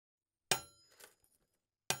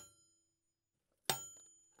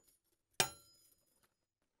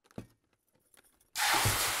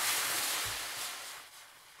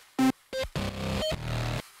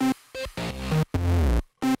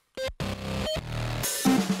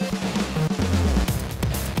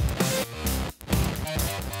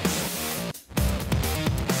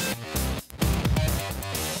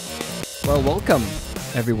Well, welcome,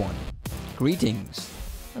 everyone. Greetings.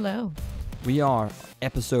 Hello. We are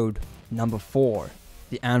episode number 4,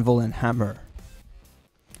 the Anvil and Hammer.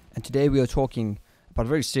 And today we are talking about a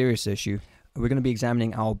very serious issue. We're going to be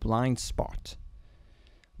examining our blind spot,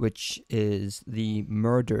 which is the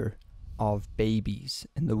murder of babies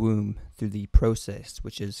in the womb through the process,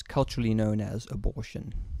 which is culturally known as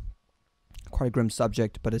abortion. Quite a grim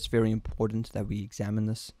subject, but it's very important that we examine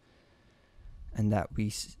this and that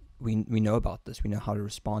we know about this. We know how to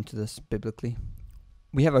respond to this biblically.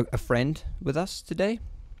 We have a friend with us today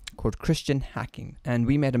called Christian Hacking, and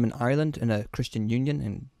we met him in Ireland in a Christian union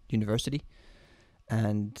and university,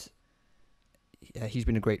 and he's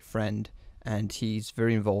been a great friend, and he's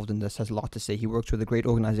very involved in this, has a lot to say. He works with a great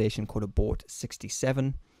organization called Abort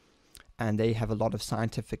 67, and they have a lot of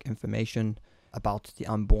scientific information about the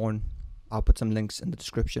unborn. I'll put some links in the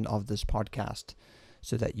description of this podcast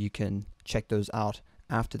so that you can check those out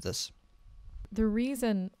after this. The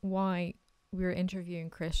reason why we're interviewing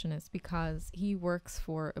Christian is because he works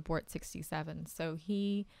for Abort 67. So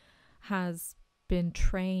he has been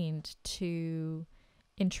trained to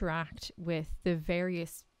interact with the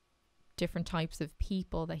various different types of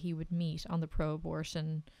people that he would meet on the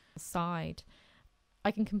pro-abortion side.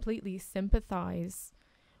 I can completely sympathize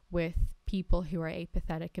with people who are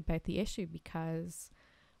apathetic about the issue, because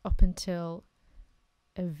up until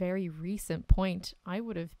a very recent point, I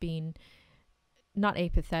would have been not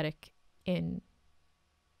apathetic in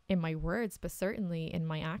my words, but certainly in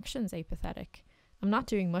my actions apathetic. I'm not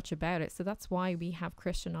doing much about it. So that's why we have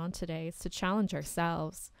Christian on today. It's to challenge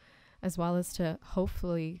ourselves, as well as to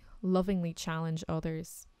hopefully lovingly challenge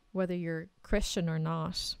others, whether you're Christian or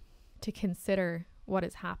not, to consider what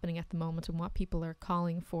is happening at the moment and what people are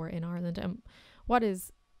calling for in Ireland and what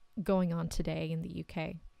is going on today in the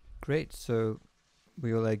UK. Great. So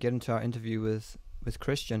we will get into our interview with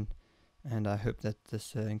Christian, and I hope that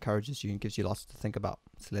this encourages you and gives you lots to think about.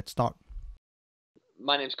 So let's start.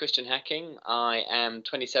 My name's Christian Hacking. I am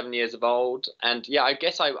 27 years old, and I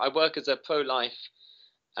guess I work as a pro-life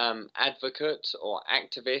advocate or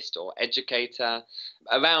activist or educator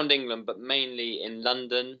around England, but mainly in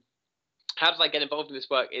London. How did I get involved in this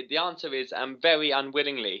work? The answer is very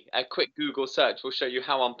unwillingly. A quick Google search will show you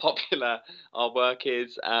how unpopular our work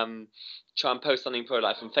is. Try and post something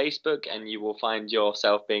pro-life on Facebook, and you will find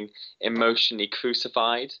yourself being emotionally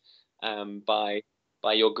crucified by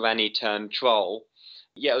your granny turned troll.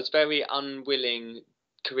 It was a very unwilling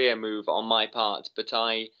career move on my part, but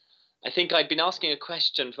I think I'd been asking a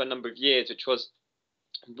question for a number of years, which was,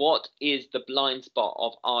 what is the blind spot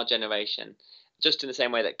of our generation? Just in the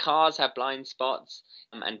same way that cars have blind spots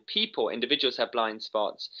and individuals have blind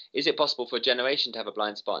spots, is it possible for a generation to have a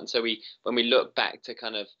blind spot? And so when we look back to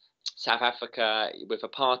kind of South Africa with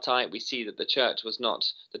apartheid, we see that the Dutch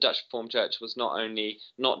Reformed Church was not only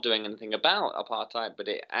not doing anything about apartheid, but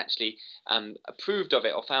it actually approved of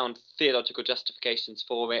it or found theological justifications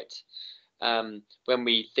for it. When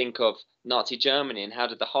we think of Nazi Germany and how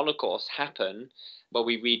did the Holocaust happen, well,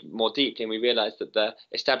 we read more deeply and we realize that the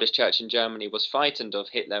established church in Germany was frightened of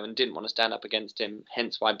Hitler and didn't want to stand up against him,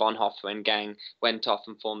 hence why Bonhoeffer and gang went off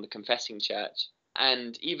and formed the Confessing Church.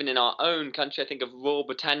 And even in our own country, I think of Royal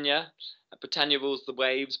Britannia. Britannia rules the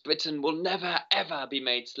waves. Britain will never, ever be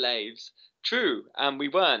made slaves. True, we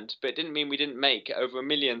weren't, but it didn't mean we didn't make over 1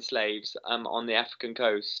 million slaves on the African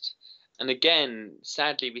coast. And again,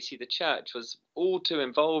 sadly, we see the church was all too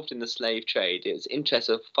involved in the slave trade. Its interests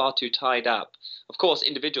are far too tied up. Of course,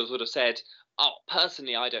 individuals would have said, oh,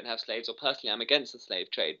 personally, I don't have slaves, or personally, I'm against the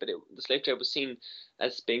slave trade. But the slave trade was seen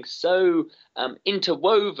as being so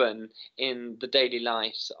interwoven in the daily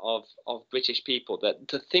lives of British people that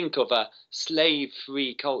to think of a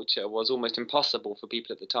slave-free culture was almost impossible for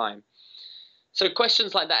people at the time. So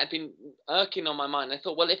questions like that had been irking on my mind. I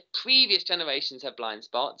thought, well, if previous generations have blind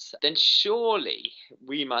spots, then surely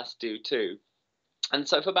we must do too. And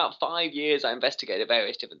so for about 5 years, I investigated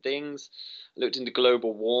various different things. I looked into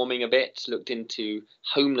global warming a bit, looked into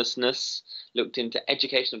homelessness, looked into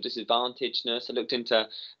educational disadvantagedness. I looked into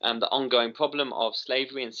the ongoing problem of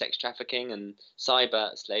slavery and sex trafficking and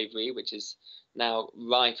cyber slavery, which is now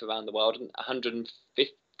rife around the world.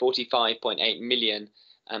 145.8 million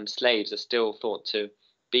slaves are still thought to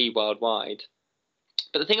be worldwide.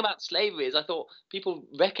 But the thing about slavery is I thought people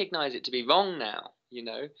recognize it to be wrong now,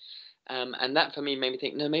 and that for me made me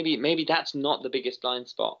think, no, maybe that's not the biggest blind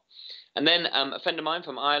spot. And then a friend of mine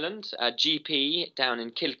from Ireland, a GP down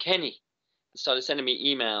in Kilkenny, started sending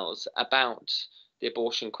me emails about the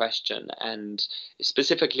abortion question, and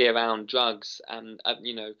specifically around drugs and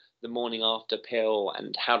the morning after pill,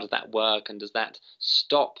 and how does that work, and does that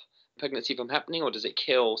stop pregnancy from happening, or does it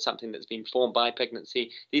kill something that's been formed by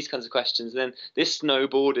pregnancy? These kinds of questions. And then this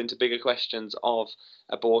snowballed into bigger questions of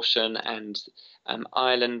abortion, and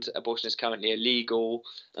Ireland, abortion is currently illegal,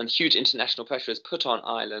 and huge international pressure is put on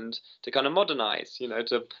Ireland to kind of modernize,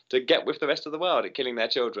 to get with the rest of the world at killing their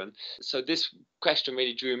children. So this question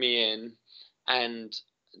really drew me in, and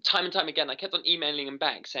time again, I kept on emailing him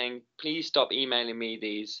back saying, please stop emailing me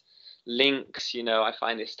these links. I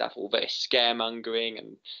find this stuff all very scaremongering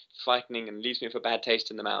and frightening and leaves me with a bad taste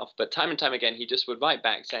in the mouth. But time and time again, he just would write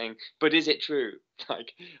back saying, but is it true?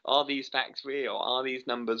 Like, are these facts real? Are these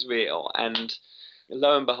numbers real? And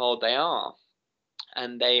lo and behold, they are.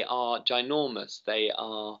 And they are ginormous. They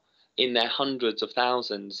are in their hundreds of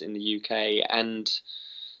thousands in the UK. And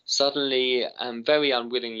suddenly, very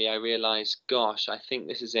unwillingly, I realized, gosh, I think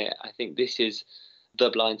this is it. I think this is the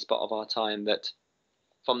blind spot of our time, that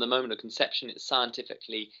from the moment of conception, it's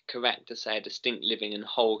scientifically correct to say a distinct, living and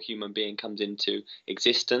whole human being comes into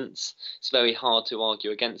existence. It's very hard to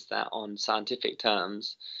argue against that on scientific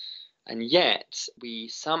terms. And yet, we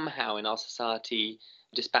somehow in our society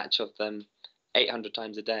dispatch of them 800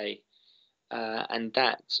 times a day. And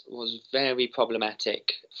that was very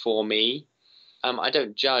problematic for me. I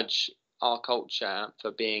don't judge our culture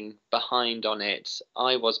for being behind on it.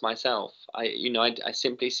 I was myself. I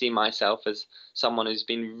simply see myself as someone who's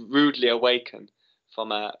been rudely awakened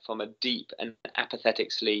from a deep and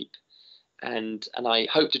apathetic sleep, and I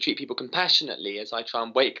hope to treat people compassionately as I try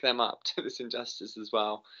and wake them up to this injustice as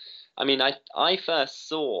well. I mean, I first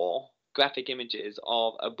saw graphic images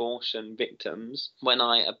of abortion victims when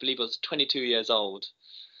I believe I was 22 years old.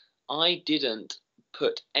 I didn't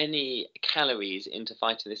put any calories into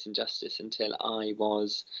fighting this injustice until I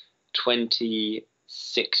was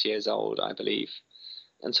 26 years old, I believe.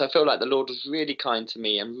 And so I feel like the Lord was really kind to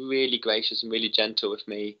me and really gracious and really gentle with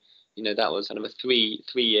me. That was kind of a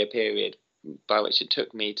three-year period by which it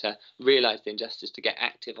took me to realize the injustice, to get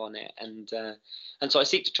active on it. And so I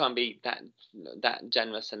seek to try and be that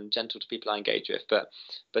generous and gentle to people I engage with. But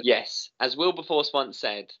yes, as Wilberforce once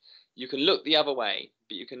said, you can look the other way,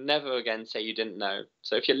 but you can never again say you didn't know.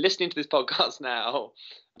 So if you're listening to this podcast now,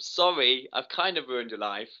 I'm sorry, I've kind of ruined your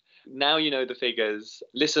life. Now you know the figures.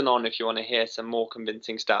 Listen on if you want to hear some more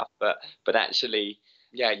convincing stuff. But actually,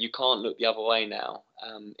 yeah, you can't look the other way now.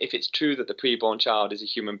 If it's true that the preborn child is a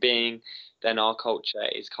human being, then our culture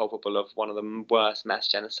is culpable of one of the worst mass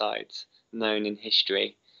genocides known in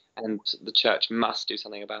history, and the church must do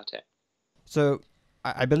something about it. So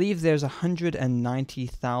I believe there's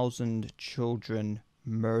 190,000 children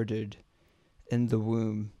murdered in the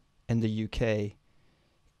womb in the UK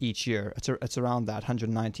each year. It's around that,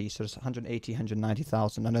 190. So it's 180,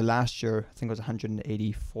 190,000. And last year, I think it was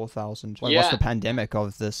 184,000. What's the pandemic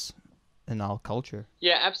of this in our culture?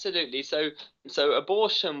 Yeah, absolutely. So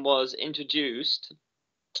abortion was introduced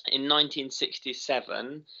in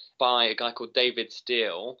 1967 by a guy called David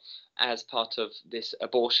Steele as part of this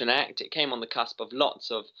Abortion Act. It came on the cusp of lots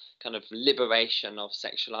of kind of liberation of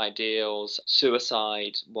sexual ideals.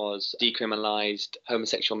 Suicide was decriminalized,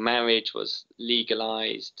 homosexual marriage was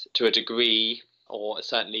legalized to a degree, or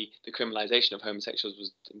certainly the criminalization of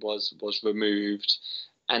homosexuals was removed.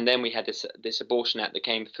 And then we had this Abortion Act that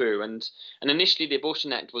came through. And initially the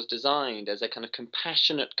Abortion Act was designed as a kind of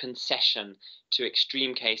compassionate concession to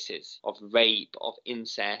extreme cases of rape, of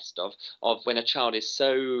incest, of when a child is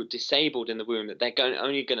so disabled in the womb that they're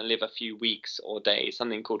only going to live a few weeks or days,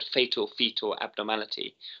 something called fatal fetal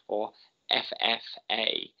abnormality, or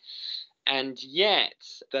FFA. And yet,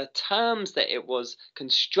 the terms that it was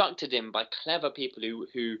constructed in by clever people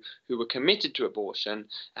who were committed to abortion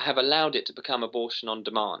have allowed it to become abortion on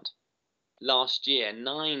demand. Last year,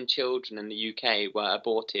 9 children in the UK were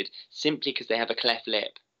aborted simply because they have a cleft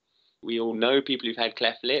lip. We all know people who've had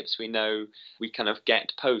cleft lips. We know we kind of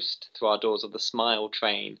get post through our doors of the smile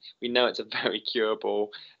train. We know it's a very curable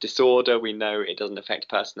disorder. We know it doesn't affect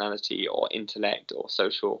personality or intellect or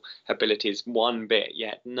social abilities one bit,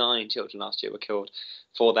 yet 9 children last year were killed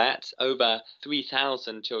for that. Over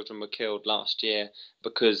 3,000 children were killed last year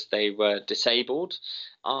because they were disabled.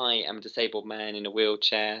 I am a disabled man in a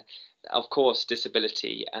wheelchair. Of course,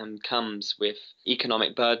 disability comes with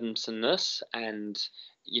economic burdensomeness, and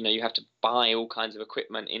you have to buy all kinds of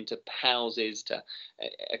equipment into houses to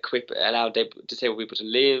allow disabled people to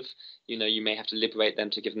live. You may have to liberate them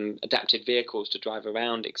to give them adapted vehicles to drive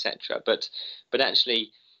around, etc. But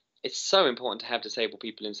actually, it's so important to have disabled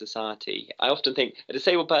people in society. I often think a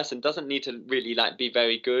disabled person doesn't need to really be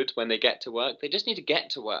very good when they get to work. They just need to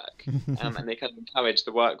get to work, and they kind of encourage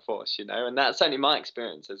the workforce, And that's certainly my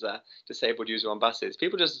experience as a disabled user on buses.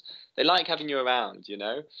 People they like having you around,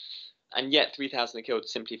 and yet 3,000 are killed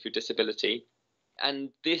simply through disability.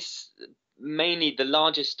 And this, mainly the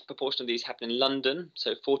largest proportion of these happen in London,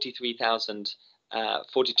 so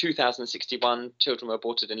 42,061 children were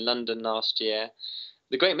aborted in London last year.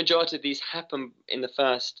 The great majority of these happen in the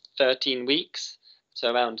first 13 weeks,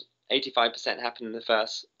 so around 85% happen in the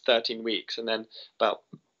first 13 weeks, and then about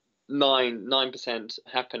 9%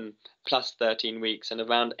 happen plus 13 weeks, and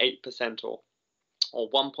around 8% or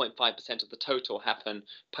 1.5% of the total happen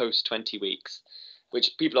post 20 weeks,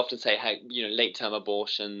 which people often say, hey, late-term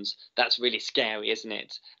abortions, that's really scary, isn't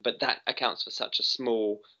it? But that accounts for such a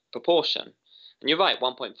small proportion. And you're right,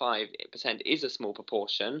 1.5% is a small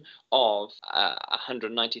proportion of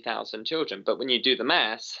 190,000 children. But when you do the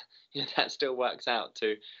maths, that still works out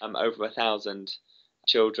to over 1,000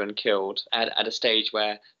 children killed at a stage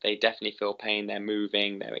where they definitely feel pain, they're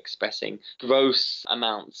moving, they're expressing gross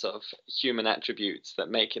amounts of human attributes that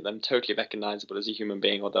make them totally recognizable as a human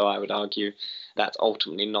being, although I would argue that's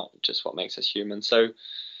ultimately not just what makes us human. So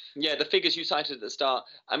yeah, the figures you cited at the start,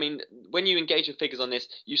 I mean, when you engage with figures on this,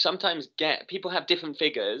 you sometimes get, people have different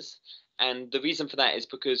figures, and the reason for that is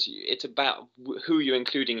because it's about who you're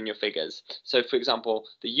including in your figures. So, for example,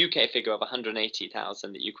 the UK figure of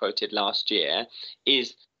 180,000 that you quoted last year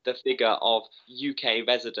is the figure of UK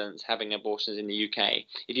residents having abortions in the UK.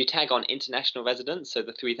 If you tag on international residents, so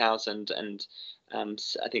the 3,000 and I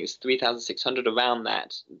think it's 3,600 around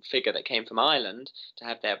that figure that came from Ireland to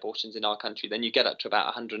have their abortions in our country, then you get up to about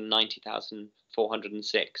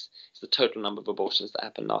 190,406. It's the total number of abortions that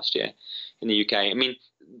happened last year in the UK. I mean,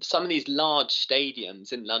 some of these large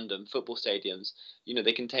stadiums in London, football stadiums,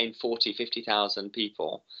 they contain 40, 50,000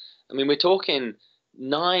 people. I mean, we're talking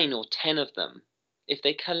 9 or 10 of them. If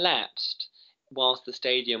they collapsed whilst the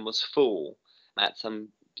stadium was full at some,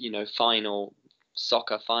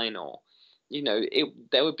 soccer final,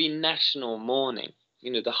 there would be national mourning.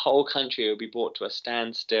 The whole country would be brought to a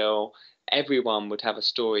standstill. Everyone would have a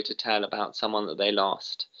story to tell about someone that they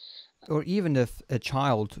lost. Or even if a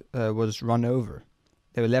child was run over,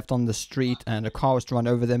 they were left on the street and a car was to run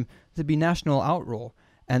over them, there'd be national outroar.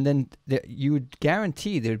 And then you would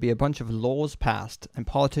guarantee there'd be a bunch of laws passed and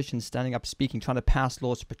politicians standing up speaking, trying to pass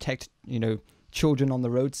laws to protect, children on the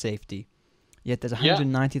road safety. Yet there's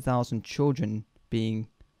 190,000 children being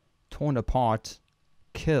torn apart,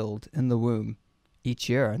 killed in the womb each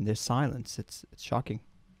year, and there's silence. It's shocking.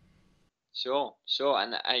 Sure,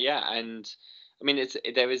 and and I mean,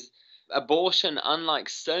 there is abortion, unlike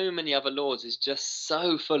so many other laws, is just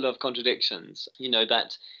so full of contradictions.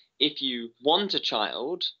 That if you want a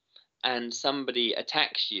child and somebody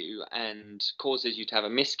attacks you and causes you to have a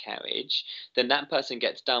miscarriage, then that person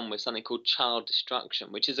gets done with something called child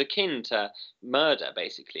destruction, which is akin to murder,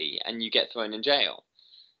 basically, and you get thrown in jail.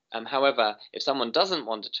 However, if someone doesn't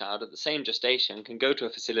want a child at the same gestation, can go to a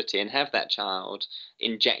facility and have that child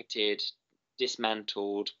injected,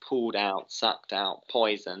 dismantled, pulled out, sucked out,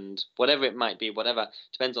 poisoned, whatever it might be, whatever,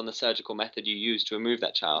 depends on the surgical method you use to remove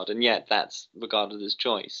that child, and yet that's regarded as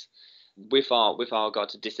choice. With our regard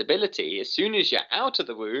to disability, as soon as you're out of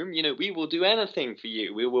the womb, we will do anything for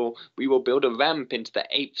you. We will build a ramp into the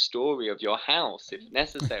 8th story of your house if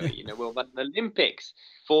necessary. We'll run an Olympics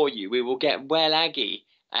for you. We will get well aggy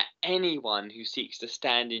at anyone who seeks to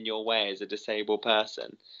stand in your way as a disabled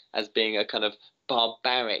person, as being a kind of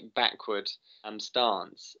barbaric, backward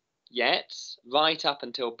stance. Yet, right up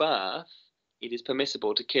until birth, it is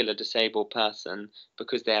permissible to kill a disabled person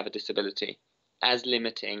because they have a disability, as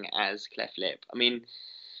limiting as cleft lip. I mean,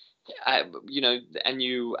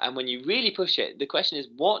 and when you really push it, the question is,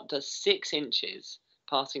 what does 6 inches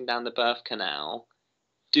passing down the birth canal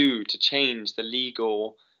do to change the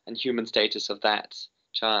legal and human status of that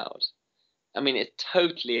child? I mean, it's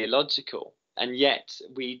totally illogical, and yet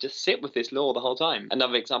we just sit with this law the whole time.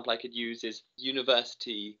 Another example I could use is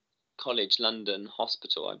University College London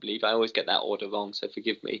Hospital, I believe. I always get that order wrong, so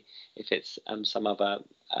forgive me if it's some other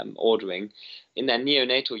ordering. In their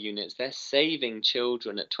neonatal units, they're saving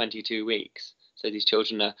children at 22 weeks. So these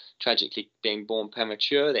children are tragically being born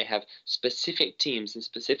premature. They have specific teams and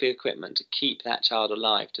specific equipment to keep that child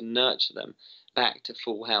alive, to nurture them back to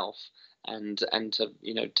full health and to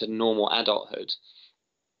to normal adulthood.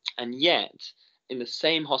 And yet, in the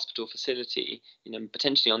same hospital facility,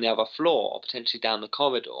 potentially on the other floor or potentially down the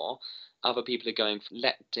corridor, other people are going for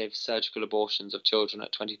elective surgical abortions of children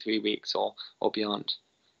at 23 weeks or beyond.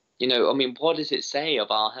 I mean, what does it say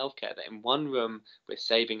of our healthcare that in one room we're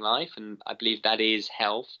saving life, and I believe that is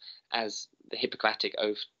health, as the Hippocratic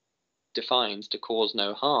Oath defines, to cause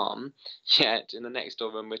no harm, yet in the next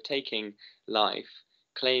door room we're taking life,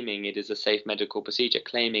 claiming it is a safe medical procedure,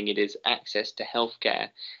 claiming it is access to healthcare.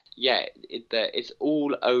 Yeah, it's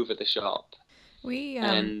all over the shop. We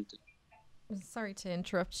And sorry to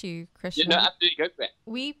interrupt you, you Christian. know, absolutely go for it.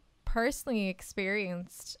 We personally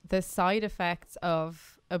experienced the side effects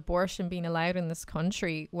of abortion being allowed in this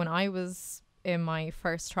country when I was in my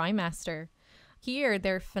first trimester. Here,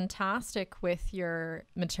 they're fantastic with your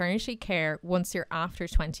maternity care once you're after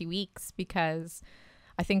 20 weeks, because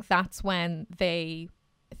I think that's when they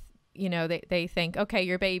think, okay,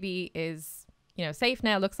 your baby is, safe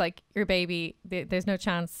now. Looks like your baby, there's no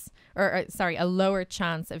chance, a lower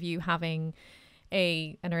chance of you having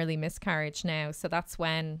an early miscarriage now. So that's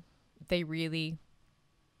when they really,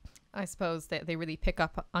 I suppose, they really pick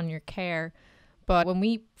up on your care. But when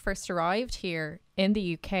we first arrived here in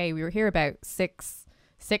the UK, we were here about six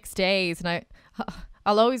days, and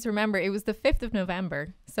I'll always remember it was the 5th of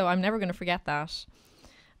November, so I'm never going to forget that.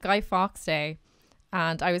 Guy Fawkes Day,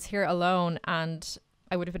 and I was here alone, and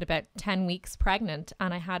I would have been about 10 weeks pregnant,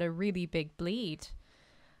 and I had a really big bleed.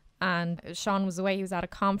 And Sean was away, he was at a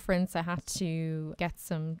conference. I had to get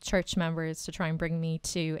some church members to try and bring me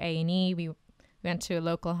to A&E. We went to a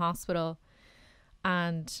local hospital,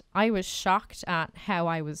 and I was shocked at how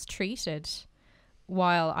I was treated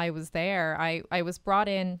while I was there. I was brought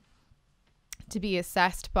in to be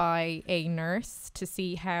assessed by a nurse to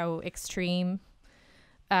see how extreme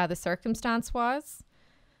the circumstance was.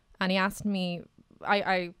 And he asked me,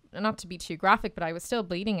 I not to be too graphic, but I was still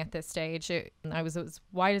bleeding at this stage. I was as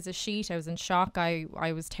white as a sheet. I was in shock. I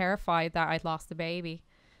was terrified that I'd lost the baby.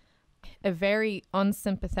 A very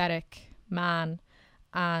unsympathetic man.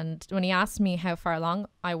 And when he asked me how far along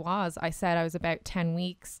I was, I said I was about 10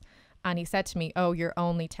 weeks. And he said to me, "Oh, you're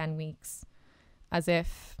only 10 weeks." As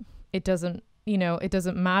if it doesn't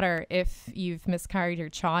matter if you've miscarried your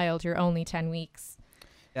child, you're only 10 weeks.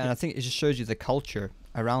 Yeah, and I think it just shows you the culture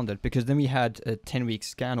around it, because then we had a 10-week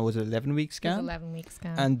scan, or was it 11-week scan? It was 11-week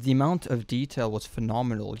scan. And the amount of detail was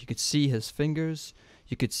phenomenal. You could see his fingers,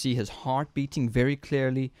 you could see his heart beating very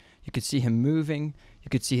clearly, you could see him moving, you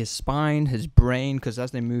could see his spine, his brain, because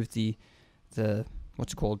as they moved the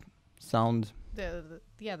what's it called, sound, the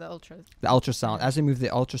ultrasound, as they move the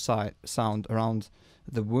ultrasound around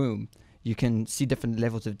the womb, you can see different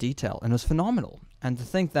levels of detail, and it was phenomenal. And to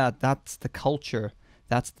think that that's the culture,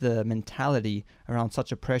 that's the mentality around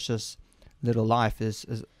such a precious little life is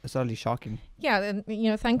utterly shocking. Yeah,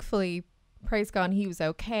 and thankfully, praise God, he was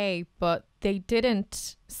okay, but they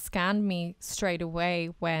didn't scan me straight away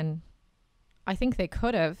when I think they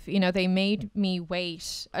could have. They made me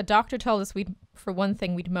wait. A doctor told us we'd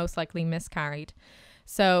most likely miscarried.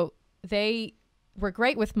 So they were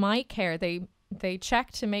great with my care. They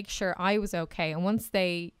checked to make sure I was okay. And once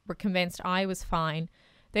they were convinced I was fine,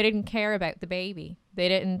 they didn't care about the baby. They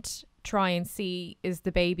didn't try and see, is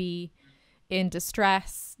the baby in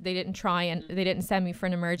distress? They didn't send me for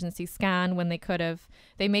an emergency scan when they could have.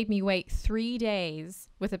 They made me wait 3 days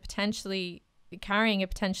with carrying a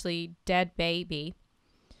potentially dead baby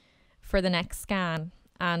for the next scan.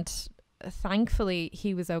 And thankfully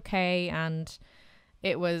he was okay. And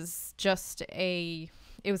it was a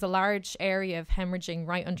large area of hemorrhaging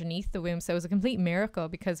right underneath the womb. So it was a complete miracle,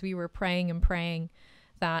 because we were praying and praying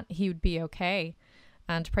that he would be okay.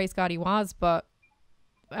 And praise God he was. But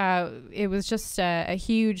it was just a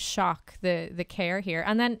huge shock, the care here.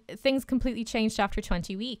 And then things completely changed after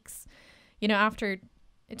 20 weeks. After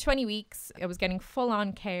 20 weeks, I was getting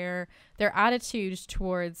full-on care. Their attitude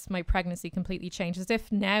towards my pregnancy completely changed, as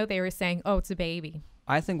if now they were saying, "Oh, it's a baby."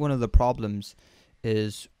 I think one of the problems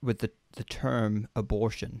is with the term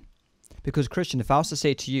abortion. Because, Christian, if I was to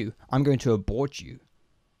say to you, "I'm going to abort you,"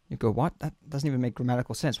 you go, "What? That doesn't even make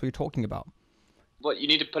grammatical sense. What are you talking about?" What, you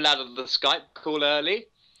need to pull out of the Skype call early?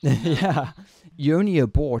 Yeah. You only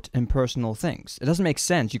abort impersonal things. It doesn't make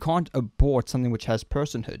sense. You can't abort something which has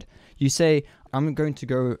personhood. You say, "I'm going to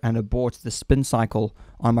go and abort the spin cycle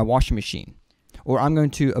on my washing machine," or "I'm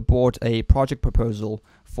going to abort a project proposal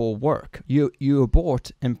for work." You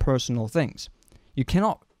abort impersonal things. You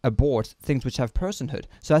cannot abort things which have personhood.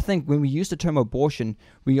 So I think when we use the term abortion,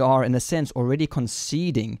 we are in a sense already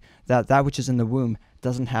conceding that which is in the womb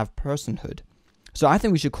doesn't have personhood. So I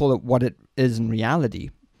think we should call it what it is in reality.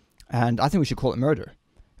 And I think we should call it murder.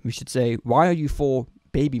 We should say, "Why are you for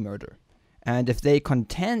baby murder?" And if they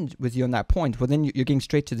contend with you on that point, well, then you're getting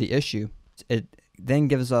straight to the issue. It then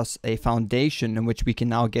gives us a foundation in which we can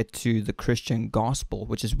now get to the Christian gospel,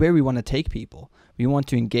 which is where we want to take people. We want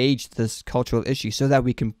to engage this cultural issue so that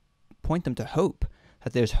we can point them to hope,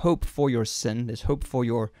 that there's hope for your sin, there's hope for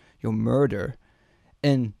your murder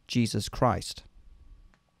in Jesus Christ.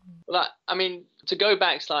 Well, I mean, to go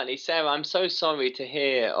back slightly, Sarah, I'm so sorry to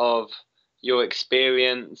hear of your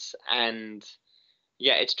experience, and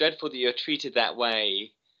yeah, it's dreadful that you're treated that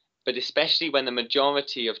way, but especially when the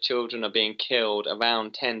majority of children are being killed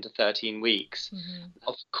around 10 to 13 weeks.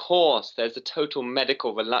 Of course, there's a total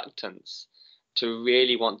medical reluctance to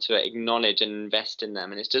really want to acknowledge and invest in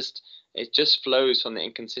them, and it just flows from the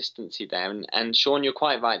inconsistency there. And Sean, you're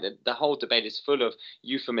quite right that the whole debate is full of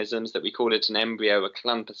euphemisms, that we call it an embryo, a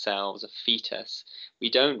clump of cells, a fetus. We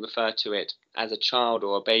don't refer to it as a child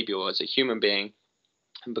or a baby or as a human being,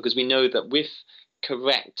 because we know that with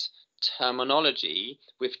correct terminology,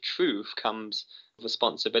 with truth comes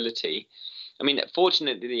responsibility. I mean,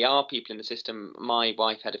 fortunately, there are people in the system. My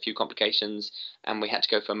wife had a few complications and we had to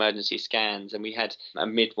go for emergency scans, and we had a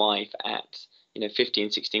midwife at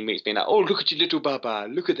 15, 16 weeks being like, oh, look at your little baba,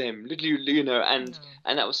 look at them, little, and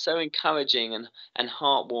that was so encouraging and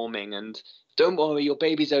heartwarming, and don't worry, your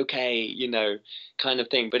baby's okay, kind of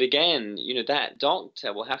thing. But again, that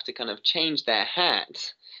doctor will have to kind of change their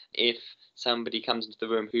hat if somebody comes into the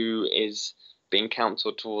room who is being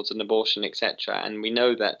counselled towards an abortion, etc. And we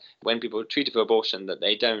know that when people are treated for abortion, that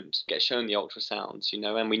they don't get shown the ultrasounds,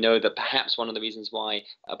 and we know that perhaps one of the reasons why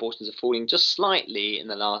abortions are falling just slightly in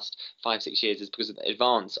the last 5-6 years is because of the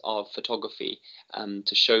advance of photography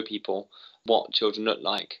to show people what children look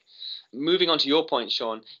like. Moving on to your point,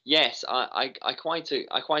 Sean, yes, I quite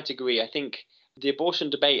agree. I think the abortion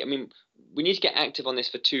debate, I mean, we need to get active on this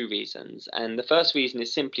for two reasons. And the first reason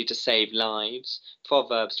is simply to save lives.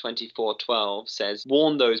 Proverbs 24:12 says,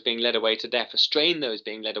 warn those being led away to death, restrain those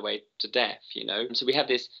being led away to death, So we have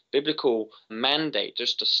this biblical mandate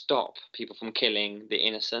just to stop people from killing the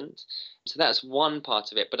innocent. So that's one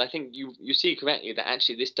part of it. But I think you see correctly that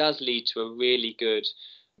actually this does lead to a really good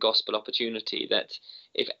gospel opportunity, that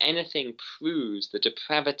if anything proves the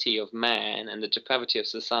depravity of man and the depravity of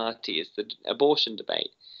society, is the abortion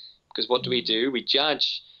debate. Because what do? We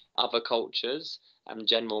judge other cultures,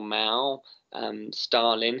 General Mao,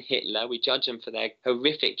 Stalin, Hitler. We judge them for their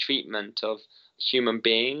horrific treatment of human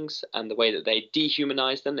beings and the way that they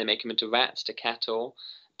dehumanize them. They make them into rats, to cattle,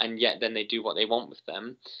 and yet then they do what they want with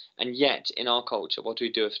them. And yet in our culture, what do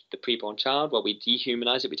we do with the preborn child? Well, we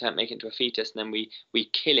dehumanize it, we don't make it into a fetus, and then we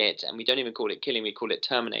kill it, and we don't even call it killing, we call it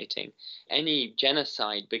terminating. Any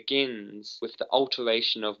genocide begins with the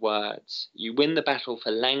alteration of words. You win the battle for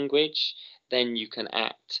language, then you can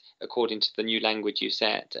act according to the new language you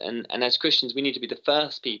set. And as Christians, we need to be the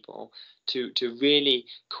first people to really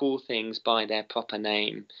call things by their proper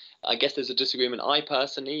name. I guess there's a disagreement. I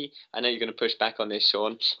know you're going to push back on this,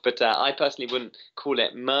 Sean, but I personally wouldn't call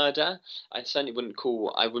it murder. I certainly wouldn't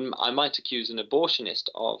I might accuse an abortionist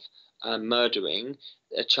of murdering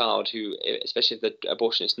a child who, especially if the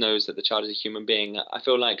abortionist knows that the child is a human being. I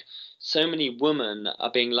feel like so many women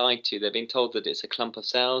are being lied to. They're being told that it's a clump of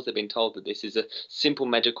cells. They're being told that this is a simple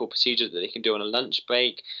medical procedure that they can do on a lunch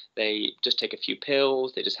break. They just take a few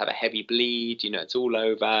pills. They just have a heavy bleed. It's all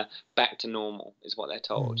over. Back to normal is what they're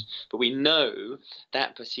told. But we know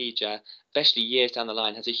that procedure, especially years down the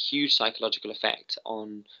line, has a huge psychological effect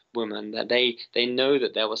on women, that they know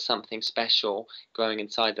that there was something special growing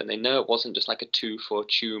inside them. They know it wasn't just like a tooth or a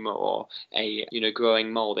tumor or a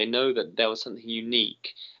growing mole. They know that there was something unique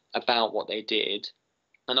about what they did.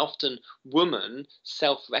 And often women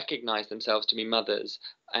self-recognize themselves to be mothers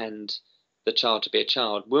and the child to be a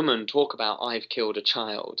child. Women talk about, I've killed a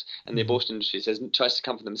child, and the abortion industry tries to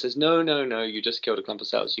comfort them and says, no, you just killed a clump of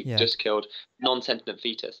cells, you just killed non-sentient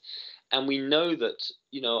fetus. And we know that,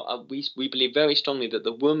 we believe very strongly that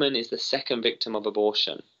the woman is the second victim of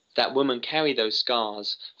abortion. That women carry those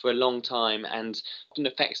scars for a long time, and often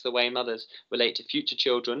affects the way mothers relate to future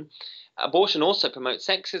children. Abortion also promotes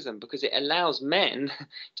sexism, because it allows men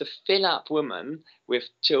to fill up women with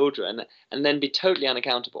children and then be totally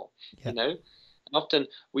unaccountable. Often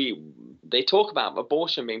they talk about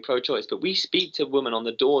abortion being pro-choice, but we speak to women on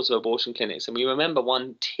the doors of abortion clinics, and we remember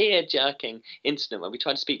one tear-jerking incident where we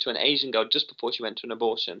tried to speak to an Asian girl just before she went to an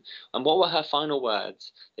abortion. And what were her final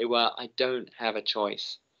words? They were, I don't have a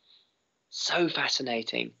choice. So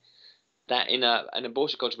fascinating that in an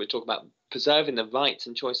abortion culture we talk about preserving the rights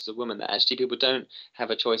and choices of women, that actually people don't have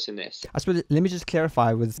a choice in this. I suppose, let me just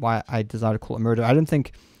clarify with why I decided to call it murder. I don't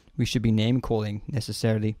think we should be name-calling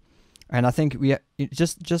necessarily. And I think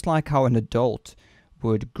just like how an adult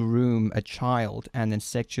would groom a child and then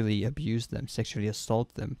sexually abuse them, sexually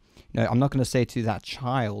assault them. I'm not going to say to that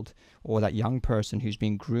child or that young person who's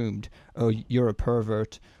being groomed, oh, you're a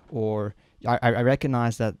pervert, or I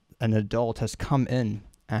recognize that an adult has come in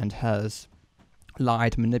and has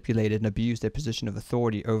lied, manipulated, and abused their position of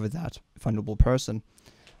authority over that vulnerable person.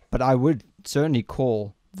 But I would certainly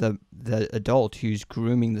call the adult who's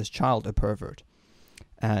grooming this child a pervert,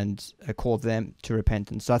 and call them to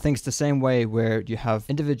repentance. So I think it's the same way where you have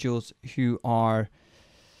individuals who are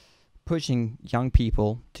pushing young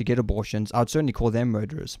people to get abortions. I would certainly call them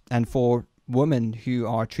murderers. And for women who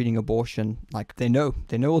are treating abortion like they know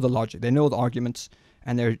all the logic, they know all the arguments,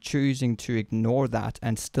 and they're choosing to ignore that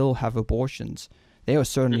and still have abortions, they are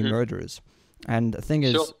certainly murderers. And the thing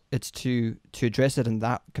is, it's to address it in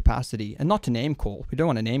that capacity, and not to name call. We don't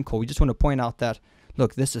want to name call. We just want to point out that,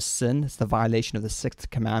 look, this is sin. It's the violation of the 6th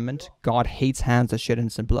commandment. God hates hands that shed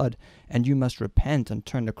innocent blood, and you must repent and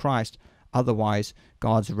turn to Christ. Otherwise,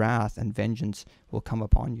 God's wrath and vengeance will come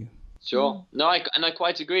upon you. Sure. No, I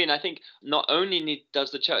quite agree. And I think not only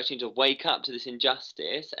does the church need to wake up to this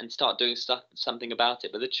injustice and start doing something about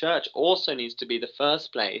it, but the church also needs to be the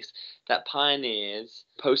first place that pioneers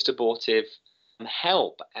post-abortive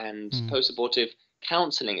help and post-abortive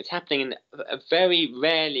counselling. It's happening in very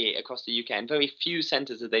rarely across the UK, and very few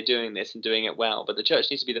centres are they doing this and doing it well. But the church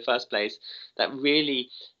needs to be the first place that really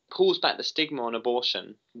pulls back the stigma on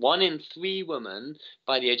abortion. 1 in 3 women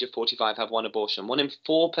by the age of 45 have 1 abortion. 1 in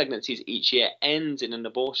 4 pregnancies each year ends in an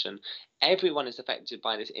abortion. Everyone is affected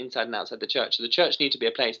by this inside and outside the church. So the church needs to be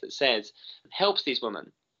a place that says, helps these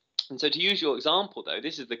women. And so to use your example, though,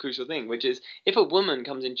 this is the crucial thing, which is if a woman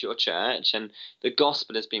comes into your church and the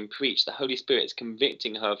gospel has been preached, the Holy Spirit is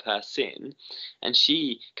convicting her of her sin, and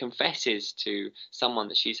she confesses to someone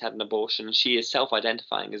that she's had an abortion and she is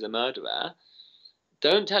self-identifying as a murderer,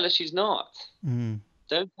 don't tell her she's not.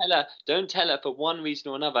 Don't tell her for one reason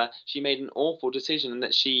or another she made an awful decision and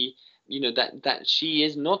that she, that she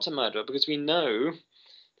is not a murderer, because we know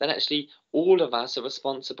that actually all of us are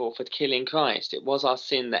responsible for killing Christ. It was our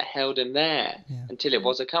sin that held him there until it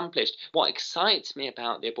was accomplished. What excites me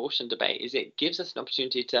about the abortion debate is it gives us an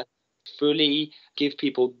opportunity to fully give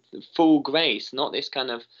people full grace, not this kind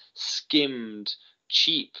of skimmed,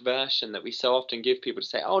 cheap version that we so often give people to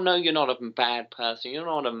say, oh no, you're not a bad person, you're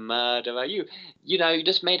not a murderer, you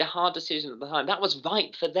just made a hard decision at the time, that was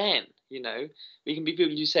right for then. We can be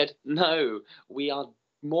people who said, no, we are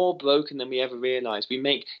more broken than we ever realized. We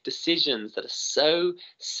make decisions that are so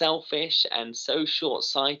selfish and so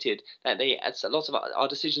short-sighted that a lot of our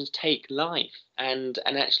decisions take life. And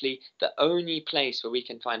actually, the only place where we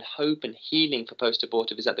can find hope and healing for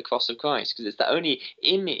post-abortive is at the cross of Christ, because it's the only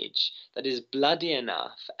image that is bloody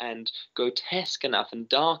enough and grotesque enough and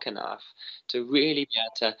dark enough to really be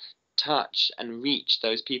able to touch and reach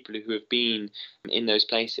those people who have been in those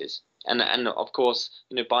places. And of course,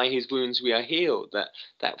 by his wounds we are healed.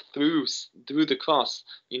 That through the cross,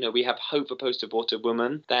 we have hope for post-abortive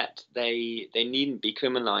women, that they needn't be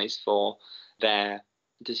criminalized for their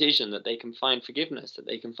decision, that they can find forgiveness, that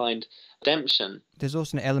they can find redemption. There's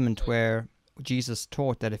also an element where Jesus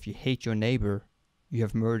taught that if you hate your neighbor, you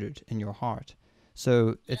have murdered in your heart.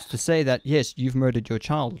 So it's to say that, yes, you've murdered your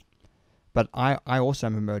child, but I also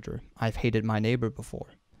am a murderer. I've hated my neighbor before.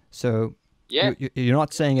 So you're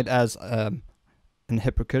not saying it as in a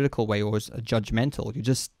hypocritical way or as judgmental. You're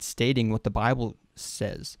just stating what the Bible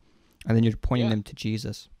says, and then you're pointing them to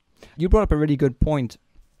Jesus. You brought up a really good point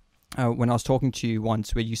when I was talking to you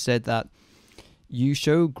once, where you said that you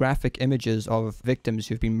show graphic images of victims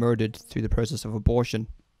who've been murdered through the process of abortion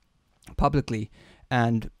publicly,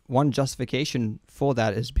 and one justification for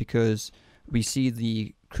that is because we see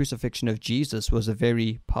the crucifixion of Jesus was a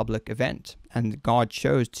very public event, and God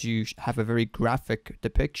chose to have a very graphic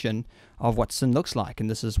depiction of what sin looks like, and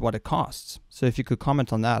this is what it costs. So if you could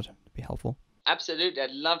comment on that, it'd be helpful. Absolutely,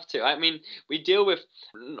 I'd love to. I mean, we deal with,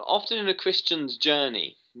 often in a Christian's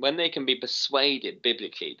journey, when they can be persuaded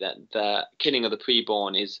biblically that the killing of the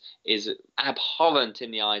preborn is abhorrent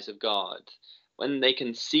in the eyes of God, when they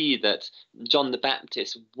can see that John the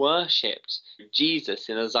Baptist worshipped Jesus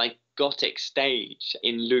in a zygotic stage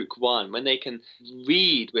in Luke 1, when they can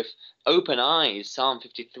read with open eyes Psalm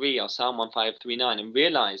 53 or Psalm 1539 and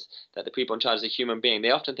realize that the preborn child is a human being, they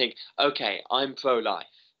often think, okay, I'm pro-life.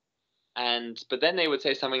 But then they would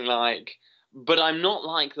say something like, but I'm not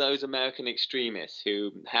like those American extremists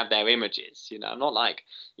who have their images, I'm not like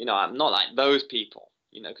those people.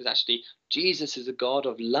 Because actually Jesus is a God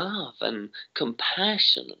of love and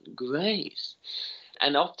compassion and grace.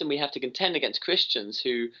 And often we have to contend against Christians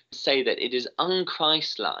who say that it is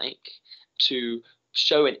un-Christ-like to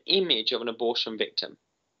show an image of an abortion victim.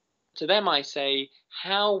 To them I say,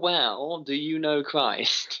 how well do you know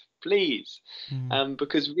Christ? Please.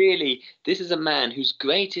 Because really, this is a man whose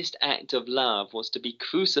greatest act of love was to be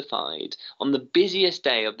crucified on the busiest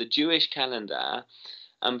day of the Jewish calendar,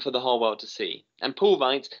 for the whole world to see. And Paul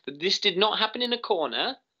writes that this did not happen in a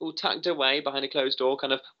corner, all tucked away behind a closed door,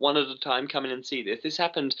 kind of one at a time, come in and see this. This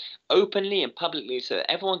happened openly and publicly so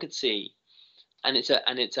that everyone could see. And it's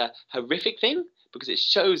a horrific thing because it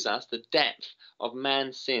shows us the depth of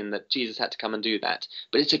man's sin that Jesus had to come and do that.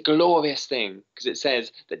 But it's a glorious thing because it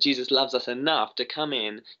says that Jesus loves us enough to come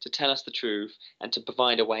in to tell us the truth and to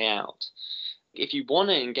provide a way out. If you want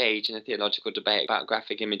to engage in a theological debate about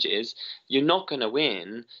graphic images, you're not going to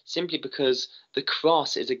win simply because the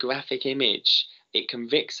cross is a graphic image. It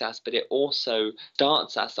convicts us, but it also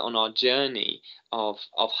starts us on our journey of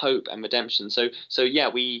hope and redemption. So yeah,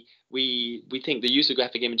 we think the use of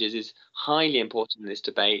graphic images is highly important in this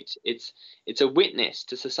debate. It's a witness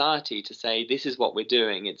to society to say this is what we're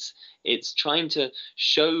doing. It's trying to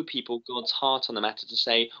show people God's heart on the matter, to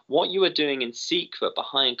say what you are doing in secret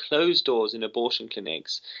behind closed doors in abortion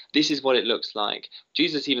clinics, this is what it looks like.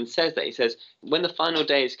 Jesus even says that. He says, when the final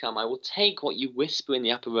days come, I will take what you whisper in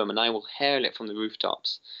the upper room and I will hail it from the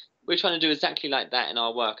rooftops. We're trying to do exactly like that in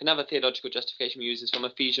our work. Another theological justification we use is from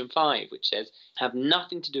Ephesians 5, which says, have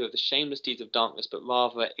nothing to do with the shameless deeds of darkness, but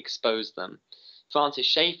rather expose them. Francis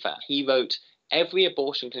Schaeffer, he wrote, every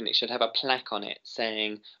abortion clinic should have a plaque on it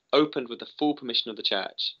saying, opened with the full permission of the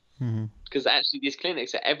church. Mm-hmm. Because actually these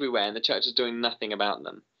clinics are everywhere and the church is doing nothing about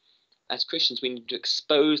them. As Christians, we need to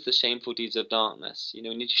expose the shameful deeds of darkness. We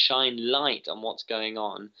need to shine light on what's going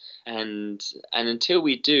on. And until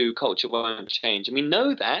we do, culture won't change. And we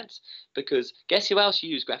know that because guess who else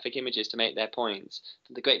used graphic images to make their points?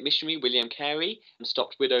 The great missionary William Carey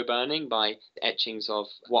stopped widow burning by etchings of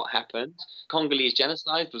what happened. Congolese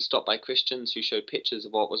genocide was stopped by Christians who showed pictures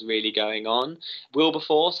of what was really going on.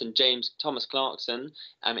 Wilberforce and James Thomas Clarkson,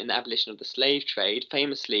 in the abolition of the slave trade,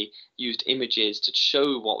 famously used images to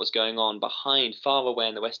show what was going on behind, far away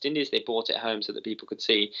in the West Indies. They brought it home so that people could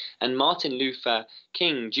see. And Martin Luther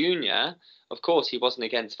King Jr., of course, he wasn't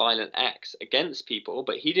against violent acts against people,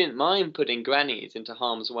 but he didn't mind putting grannies into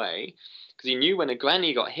harm's way because he knew when a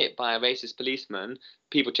granny got hit by a racist policeman,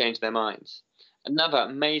 people changed their minds. Another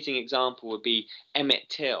amazing example would be Emmett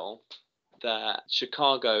Till, the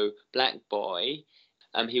Chicago black boy.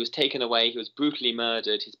 He was taken away. He was brutally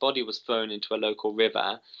murdered. His body was thrown into a local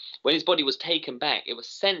river. When his body was taken back, it was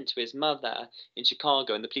sent to his mother in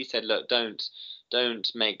Chicago, and the police said, look,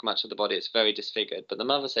 don't make much of the body. It's very disfigured. But the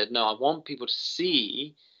mother said, no, I want people to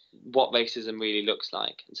see what racism really looks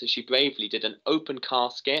like. And so she bravely did an open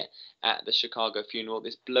casket at the Chicago funeral,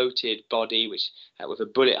 this bloated body with a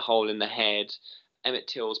bullet hole in the head. Emmett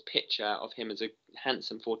Till's picture of him as a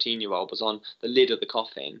handsome 14-year-old was on the lid of the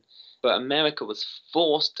coffin. But America was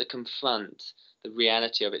forced to confront the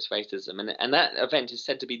reality of its racism. And that event is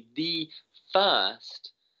said to be the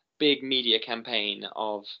first big media campaign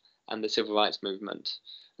of the civil rights movement.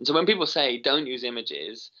 And so when people say don't use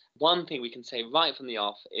images, one thing we can say right from the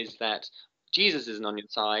off is that Jesus isn't on your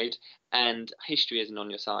side and history isn't on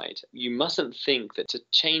your side. You mustn't think that to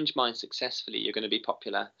change minds successfully, you're going to be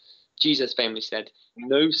popular. Jesus famously said,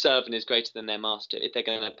 no servant is greater than their master. If they're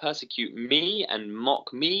going to persecute me and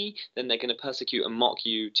mock me, then they're going to persecute and mock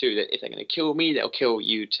you too. That if they're going to kill me, they'll kill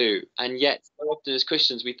you too. And yet, so often as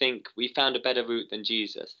Christians, we think we found a better route than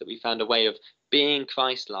Jesus, that we found a way of being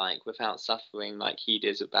Christ-like without suffering like he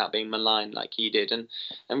did, without being maligned like he did. And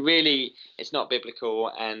really, it's not biblical,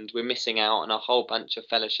 and we're missing out on a whole bunch of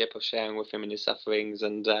fellowship of sharing with him in his sufferings.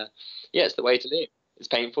 And yeah, it's the way to live. It's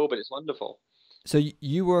painful, but it's wonderful. So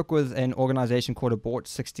you work with an organization called Abort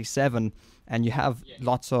 67, and you have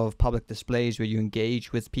lots of public displays where you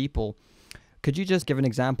engage with people. Could you just give an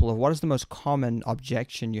example of what is the most common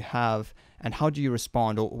objection you have, and how do you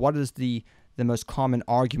respond? Or what is the most common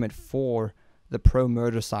argument for the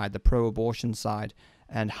pro-murder side, the pro-abortion side,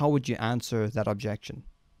 and how would you answer that objection?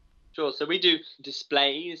 Sure. So we do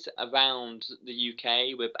displays around the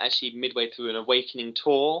UK. We're actually midway through an Awakening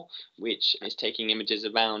tour, which is taking images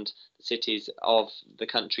around the cities of the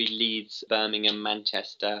country: Leeds, Birmingham,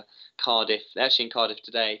 Manchester, Cardiff. They're actually in Cardiff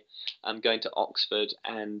today. I'm going to Oxford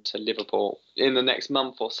and to Liverpool in the next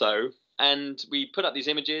month or so. And we put up these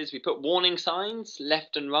images. We put warning signs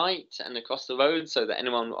left and right and across the road so that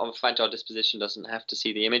anyone of a fragile disposition doesn't have to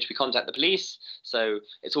see the image. We contact the police, so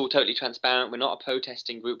it's all totally transparent. We're not a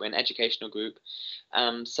protesting group. We're an educational group.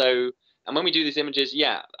 And when we do these images,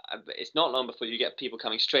 it's not long before you get people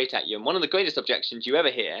coming straight at you. And one of the greatest objections you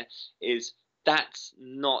ever hear is, that's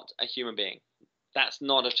not a human being. That's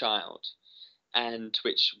not a child. And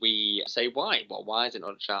which we say, why? Well, why is it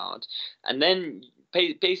not a child? And then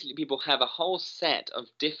basically people have a whole set of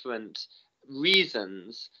different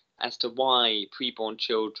reasons as to why preborn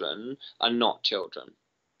children are not children.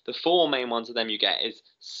 The four main ones of them you get is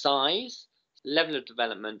size. level of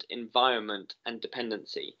development, environment, and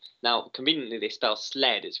dependency. Now, conveniently, they spell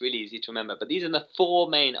SLED. It's really easy to remember. But these are the four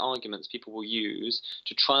main arguments people will use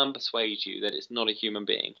to try and persuade you that it's not a human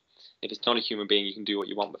being. If it's not a human being, you can do what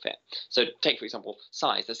you want with it. So take, for example,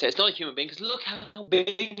 size. Let's say it's not a human being because look how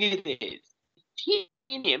big it is.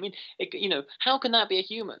 Teeny. I mean, how can that be a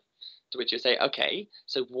human? To which you say, okay,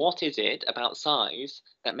 so what is it about size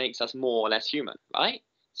that makes us more or less human, right?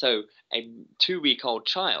 So a 2-week-old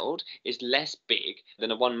child is less big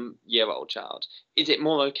than a 1-year-old child. Is it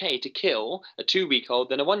more okay to kill a 2-week-old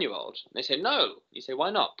than a 1-year-old? And they say no. You say, why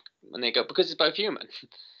not? And they go, because it's both human.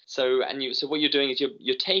 So what you're doing is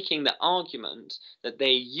you're taking the argument that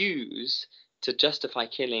they use to justify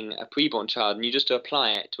killing a preborn child, and you just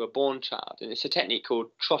apply it to a born child. And it's a technique called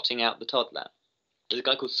trotting out the toddler. There's a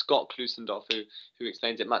guy called Scott Klusendorf who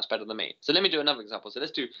explains it much better than me. So let me do another example. So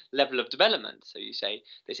let's do level of development. So they say,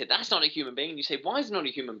 that's not a human being. And you say, why is it not a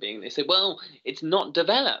human being? They say, well, it's not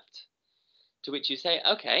developed. To which you say,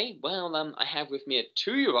 okay, well, I have with me a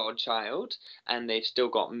 2-year-old child, and they've still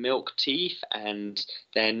got milk teeth, and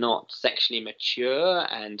they're not sexually mature,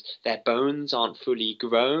 and their bones aren't fully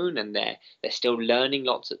grown, and they're still learning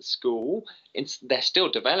lots at school. They're still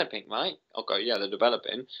developing, right? Okay, yeah, they're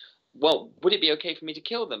developing. Well, would it be okay for me to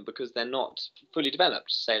kill them because they're not fully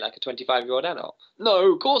developed, say like a 25-year-old adult?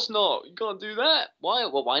 No, of course not. You can't do that. Why?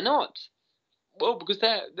 Well, why not? Well, because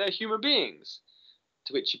they're human beings.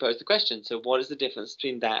 To which you pose the question, so what is the difference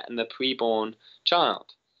between that and the preborn child?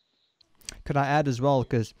 Could I add as well,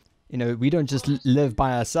 because we don't just live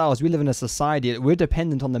by ourselves. We live in a society. We're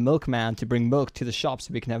dependent on the milkman to bring milk to the shop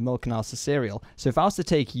so we can have milk in our cereal. So if I was to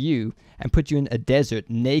take you and put you in a desert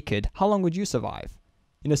naked, how long would you survive?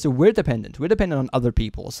 So we're dependent. We're dependent on other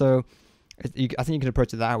people. So I think you can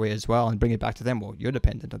approach it that way as well and bring it back to them. Well, you're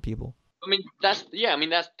dependent on people. That's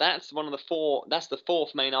one of the four. That's the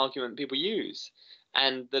fourth main argument people use.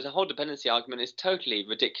 And the whole dependency argument is totally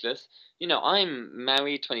ridiculous. I'm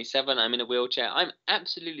married, 27, I'm in a wheelchair. I'm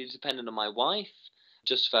absolutely dependent on my wife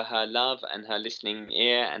just for her love and her listening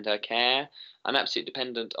ear and her care. I'm absolutely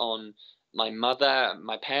dependent on my mother,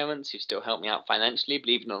 my parents, who still help me out financially.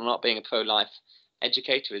 Believe it or not, being a pro-life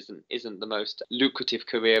educator isn't the most lucrative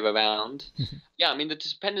career around. Yeah, the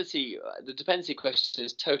dependency question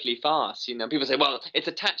is totally farce. People say, well, it's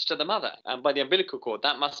attached to the mother and by the umbilical cord,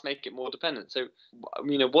 that must make it more dependent. So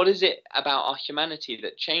what is it about our humanity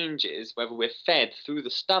that changes whether we're fed through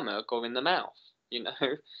the stomach or in the mouth?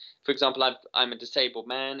 For example, I'm a disabled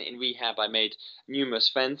man. In rehab, I made numerous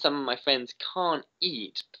friends. Some of my friends can't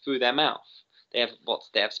eat through their mouth. They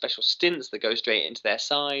have special stints that go straight into their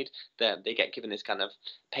side. They get given this kind of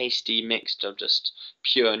pasty mixed of just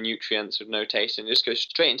pure nutrients with no taste, and it just goes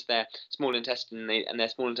straight into their small intestine, and their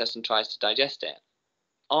small intestine tries to digest it.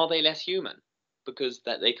 Are they less human because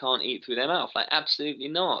that they can't eat through their mouth? Like, absolutely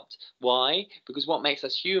not. Why? Because what makes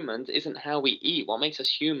us humans isn't how we eat. What makes us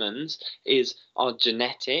humans is our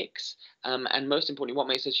genetics, and most importantly, what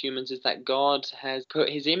makes us humans is that God has put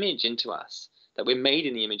His image into us. That we're made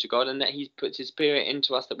in the image of God, and that He puts His Spirit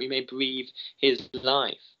into us that we may breathe His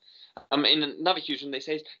life. In another huge one, they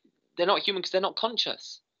say they're not human because they're not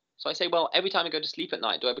conscious. So I say, well, every time I go to sleep at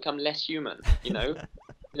night, do I become less human?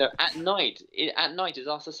 At night is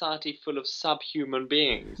our society full of subhuman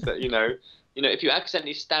beings that if you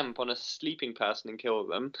accidentally stamp on a sleeping person and kill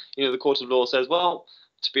them, the court of law says, well,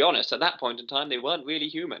 to be honest, at that point in time, they weren't really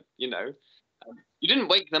human. You didn't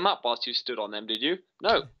wake them up whilst you stood on them, did you?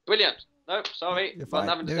 No, brilliant. No, sorry, not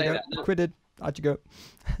having to say that. No. Acquitted. Out you go.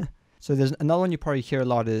 So there's another one you probably hear a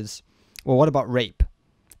lot is, well, what about rape?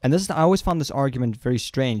 And I always found this argument very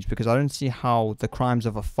strange because I don't see how the crimes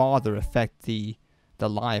of a father affect the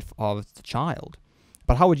life of the child.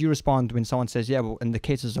 But how would you respond when someone says, yeah, well, in the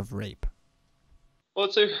cases of rape? Well,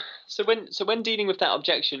 so when dealing with that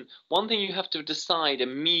objection, one thing you have to decide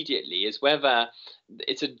immediately is whether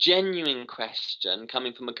it's a genuine question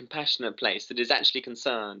coming from a compassionate place that is actually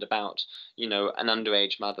concerned about, an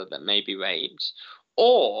underage mother that may be raped,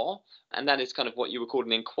 or, and that is kind of what you would call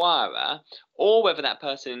an inquirer, or whether that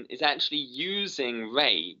person is actually using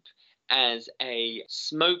rape as a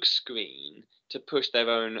smokescreen to push their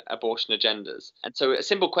own abortion agendas. And so a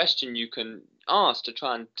simple question you can ask to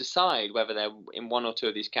try and decide whether they're in one or two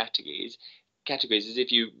of these categories is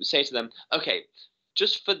if you say to them, okay,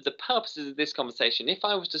 just for the purposes of this conversation, if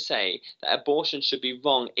I was to say that abortion should be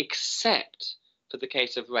wrong except for the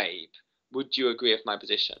case of rape, would you agree with my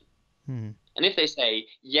position? And if they say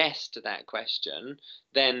yes to that question,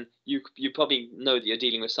 then you probably know that you're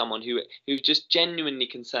dealing with someone who's just genuinely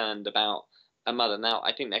concerned about a mother. Now,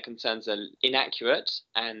 I think their concerns are inaccurate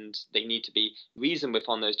and they need to be reasoned with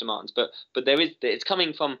on those demands. But it's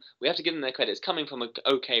coming from, we have to give them their credit, it's coming from an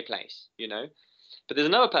okay place, you know. But there's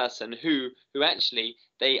another person who actually,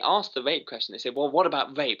 they ask the rape question. They say, well, what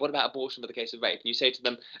about rape? What about abortion for the case of rape? And you say to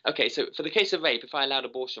them, okay, so for the case of rape, if I allowed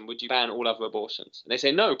abortion, would you ban all other abortions? And they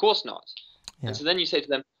say, no, of course not. Yeah. And so then you say to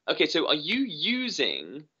them, okay, so are you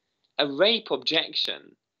using a rape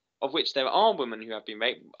objection, of which there are women who have been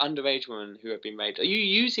raped, underage women who have been raped, are you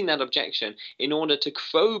using that objection in order to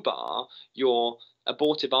crowbar your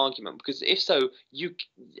abortive argument? Because if so,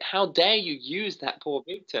 how dare you use that poor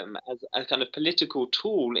victim as a kind of political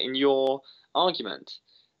tool in your argument?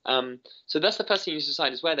 So that's the first thing you need to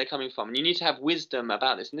decide, is where they're coming from, and you need to have wisdom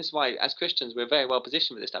about this. And this is why, as Christians, we're very well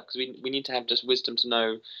positioned with this stuff, because we need to have just wisdom to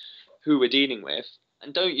know who we're dealing with.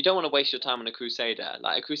 And you don't want to waste your time on a crusader.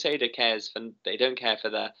 Like, a crusader they don't care for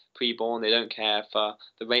the preborn, they don't care for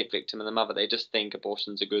the rape victim and the mother. They just think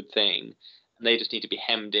abortion's a good thing, and they just need to be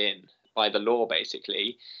hemmed in by the law,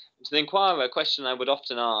 basically. So the inquirer, a question I would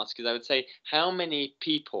often ask is, I would say, how many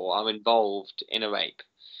people are involved in a rape?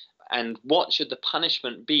 And what should the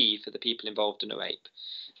punishment be for the people involved in a rape?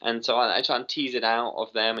 And so I try and tease it out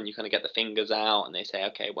of them, and you kind of get the fingers out, and they say,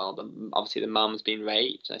 okay, well, obviously the mum's been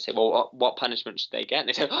raped. And I say, well, what punishment should they get? And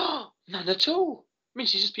they say, oh, none at all. I mean,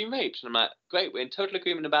 she's just been raped. And I'm like, great, we're in total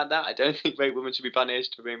agreement about that. I don't think rape women should be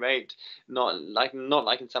punished for being raped. Not like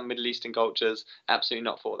in some Middle Eastern cultures. Absolutely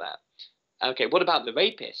not for that. Okay, what about the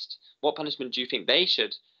rapist? What punishment do you think they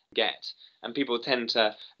should get? And people tend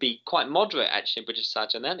to be quite moderate, actually, in British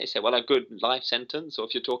society. And then they say, well, a good life sentence. Or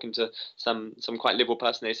if you're talking to some quite liberal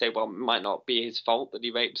person, they say, well, it might not be his fault that he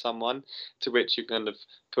raped someone, to which you kind of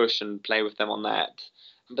push and play with them on that.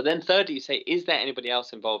 But then thirdly, you say, is there anybody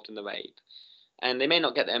else involved in the rape? And they may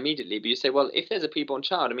not get there immediately, but you say, well, if there's a preborn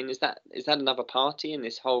child, I mean, is that another party in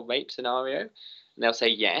this whole rape scenario? And they'll say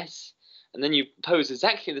yes. And then you pose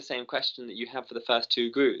exactly the same question that you have for the first two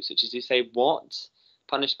groups, which is, you say, what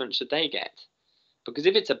punishment should they get? Because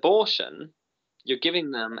if it's abortion, you're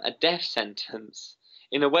giving them a death sentence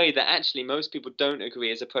in a way that actually most people don't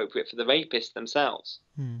agree is appropriate for the rapists themselves.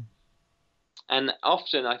 And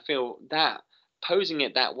often I feel that posing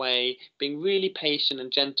it that way, being really patient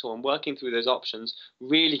and gentle and working through those options,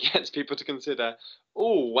 really gets people to consider,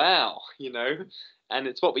 oh, wow, you know. And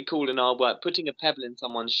it's what we call in our work putting a pebble in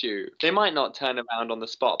someone's shoe. They might not turn around on the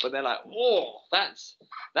spot, but they're like, oh,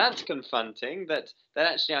 that's confronting. That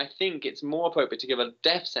actually, I think it's more appropriate to give a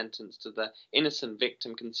death sentence to the innocent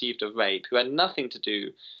victim conceived of rape, who had nothing to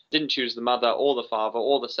do, didn't choose the mother or the father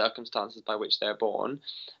or the circumstances by which they're born.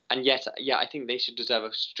 And yet, yeah, I think they should deserve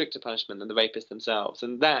a stricter punishment than the rapists themselves.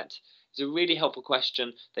 And that is a really helpful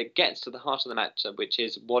question that gets to the heart of the matter, which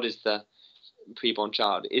is, what is the preborn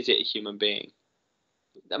child? Is it a human being?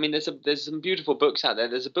 I mean, there's some beautiful books out there.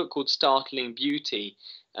 There's a book called Startling Beauty,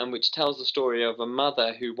 which tells the story of a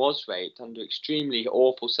mother who was raped under extremely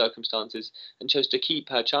awful circumstances and chose to keep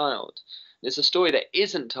her child. It's a story that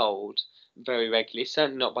isn't told very regularly,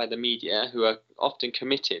 certainly not by the media, who are often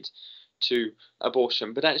committed to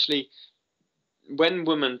abortion. But actually, when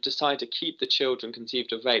women decide to keep the children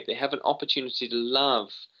conceived of rape, they have an opportunity to love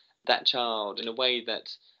that child in a way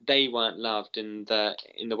that they weren't loved in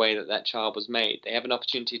the way that child was made. They have an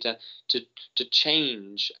opportunity to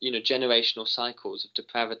change, you know, generational cycles of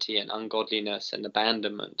depravity and ungodliness and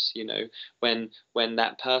abandonment. You know, when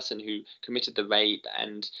that person who committed the rape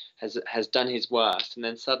and has done his worst, and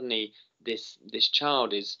then suddenly this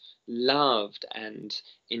child is loved and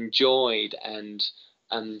enjoyed and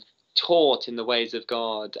taught in the ways of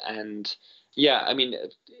God. And yeah, I mean,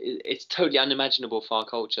 it's totally unimaginable for our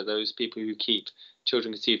culture, those people who keep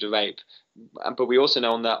children conceived of rape. But we also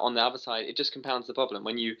know on the other side, it just compounds the problem.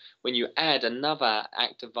 When you add another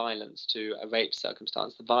act of violence to a rape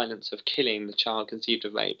circumstance, the violence of killing the child conceived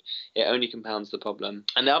of rape, it only compounds the problem.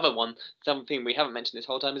 And the other one, something we haven't mentioned this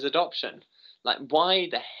whole time, is adoption. Like, why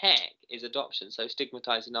the heck is adoption so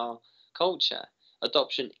stigmatized in our culture?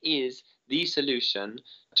 Adoption is the solution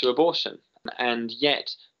to abortion. And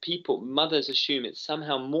yet mothers assume it's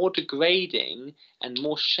somehow more degrading and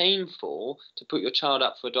more shameful to put your child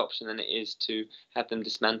up for adoption than it is to have them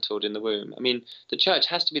dismantled in the womb. I mean, the church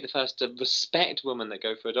has to be the first to respect women that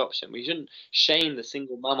go for adoption. We shouldn't shame the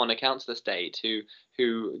single mum on a council estate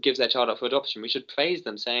who gives their child up for adoption. We should praise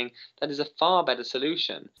them, saying that is a far better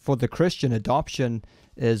solution. For the Christian, adoption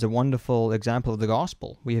is a wonderful example of the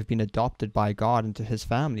gospel. We have been adopted by God into his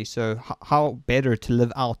family. So how better to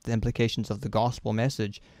live out the implications of the gospel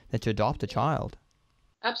message than to adopt a child?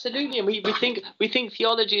 Absolutely. And we think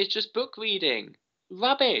theology is just book reading.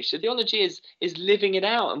 rubbish. The theology is living it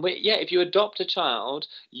out. And yeah, if you adopt a child,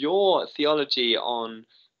 your theology on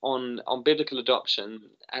biblical adoption,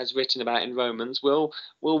 as written about in Romans, will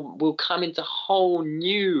come into whole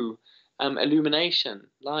new illumination.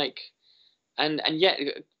 Like, and yet,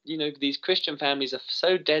 these Christian families are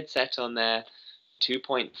so dead set on their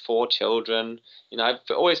 2.4 children. I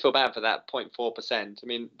always feel bad for that 0.4%. I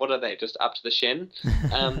mean, what are they? Just up to the shin.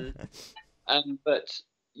 But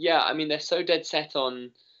yeah, I mean, they're so dead set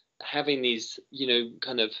on having these,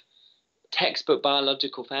 kind of textbook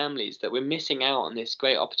biological families that we're missing out on this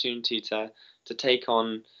great opportunity to take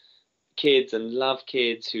on kids and love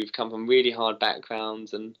kids who've come from really hard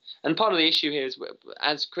backgrounds. And part of the issue here is,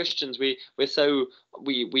 as Christians, we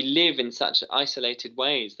live in such isolated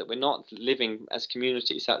ways that we're not living as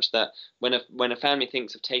community, such that when a family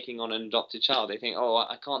thinks of taking on an adopted child, they think, oh,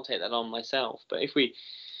 I can't take that on myself. But if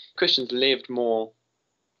Christians lived more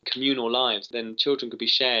communal lives, then children could be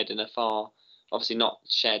shared in a obviously not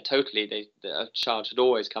shared totally. A child should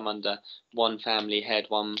always come under one family head,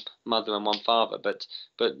 one mother and one father. But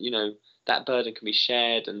that burden can be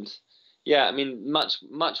shared. And yeah, I mean, much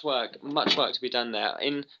work to be done there. I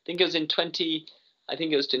think it was in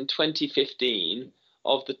 2015,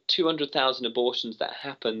 of the 200,000 abortions that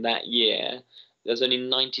happened that year, there's only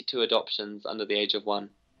 92 adoptions under the age of 1.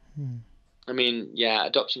 I mean, yeah,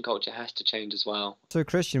 adoption culture has to change as well. So,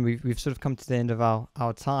 Christian, we've sort of come to the end of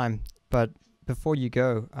our time, but before you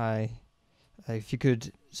go, if you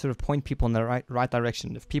could sort of point people in the right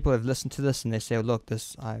direction. If people have listened to this and they say, oh, look,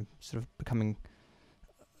 I'm sort of becoming,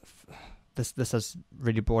 this has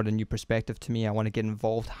really brought a new perspective to me, I want to get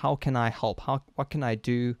involved, how can I help? What can I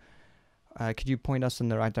do? Could you point us in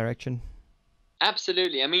the right direction?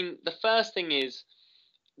 Absolutely. I mean, the first thing is,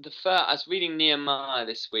 I was reading Nehemiah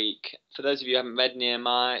this week. For those of you who haven't read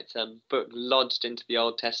Nehemiah, it's a book lodged into the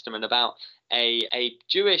Old Testament about a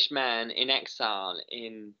Jewish man in exile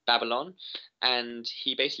in Babylon, and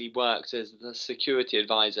he basically works as the security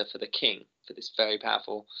advisor for the king, for this very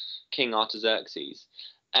powerful King Artaxerxes.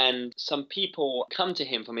 And some people come to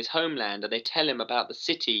him from his homeland, and they tell him about the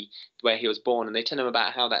city where he was born, and they tell him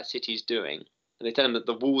about how that city's doing. And they tell him that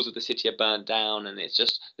the walls of the city are burnt down, and it's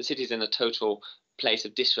just, the city's in a total place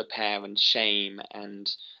of disrepair and shame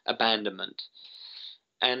and abandonment.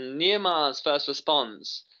 And Nehemiah's first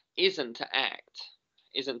response isn't to act,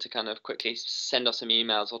 isn't to kind of quickly send us some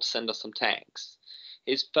emails or to send us some texts.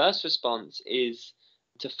 His first response is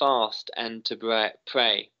to fast and to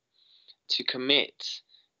pray, to commit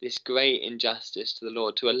this great injustice to the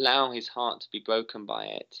Lord, to allow his heart to be broken by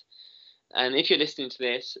it. And if you're listening to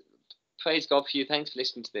this, praise God for you. Thanks for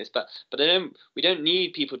listening to this. But we don't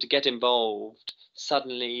need people to get involved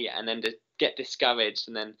suddenly and then to get discouraged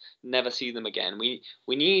and then never see them again. We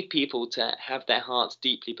need people to have their hearts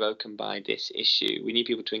deeply broken by this issue. We need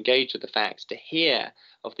people to engage with the facts, to hear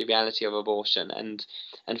of the reality of abortion, and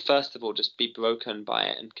first of all just be broken by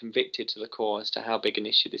it and convicted to the core as to how big an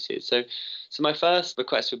issue this is. So my first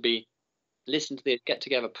request would be, listen to this, get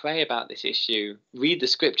together, pray about this issue, read the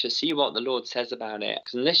scripture, see what the Lord says about it.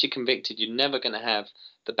 Because unless you're convicted, you're never going to have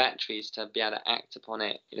the batteries to be able to act upon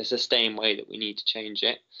it in a sustained way that we need to change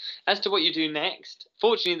it. As to what you do next,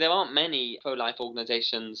 fortunately, there aren't many pro-life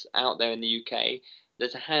organisations out there in the UK.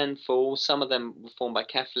 There's a handful. Some of them were formed by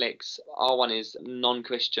Catholics. Our one is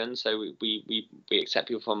non-Christian, so we accept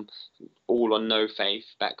people from all or no faith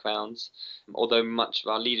backgrounds, although much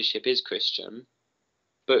of our leadership is Christian.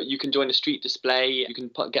 But you can join a street display. You can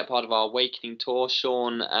get part of our Awakening tour.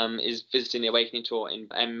 Sean is visiting the Awakening tour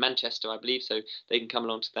in Manchester, I believe, so they can come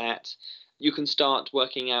along to that. You can start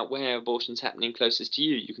working out where abortion's happening closest to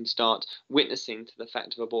you. You can start witnessing to the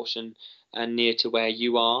fact of abortion near to where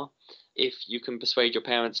you are. If you can persuade your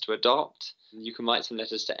parents to adopt, you can write some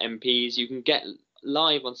letters to MPs. You can get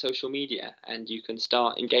live on social media, and you can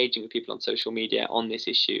start engaging with people on social media on this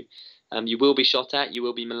issue. You will be shot at, you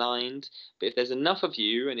will be maligned, but if there's enough of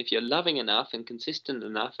you, and if you're loving enough and consistent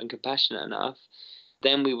enough and compassionate enough,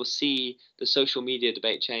 then we will see the social media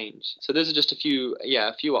debate change. So those are just a few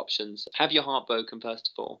options. Have your heart broken,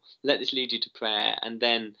 first of all. Let this lead you to prayer, and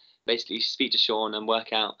then basically speak to Sean and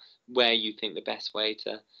work out where you think the best way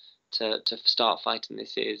to start fighting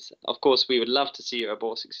this is. Of course, we would love to see you at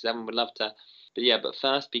Abort 67, would love to, but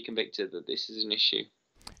first be convicted that this is an issue.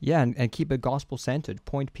 Yeah, and keep it gospel-centered.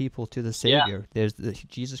 Point people to the Savior. Yeah.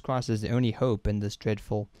 Jesus Christ is the only hope in this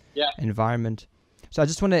dreadful environment. So I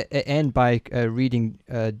just want to end by reading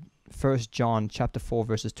 1 John chapter 4,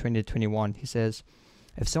 verses 20 to 21. He says,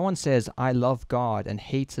 "If someone says, 'I love God,' and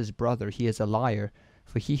hates his brother, he is a liar.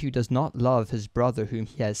 For he who does not love his brother whom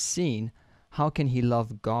he has seen, how can he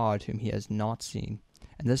love God whom he has not seen?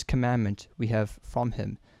 And this commandment we have from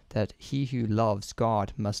him, that he who loves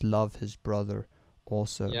God must love his brother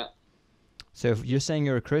also. Yeah. So if you're saying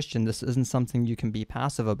you're a Christian, this isn't something you can be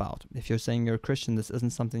passive about. If you're saying you're a Christian, this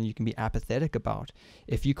isn't something you can be apathetic about.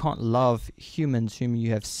 If you can't love humans whom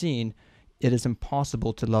you have seen, it is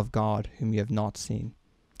impossible to love God whom you have not seen.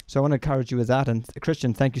 So I want to encourage you with that. And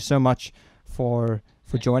Christian, thank you so much for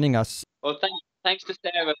joining us. Well, thanks to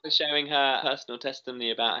Sarah for sharing her personal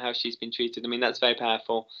testimony about how she's been treated. I mean, that's very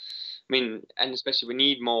powerful. I mean, and especially we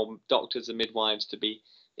need more doctors and midwives to be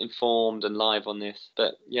informed and live on this.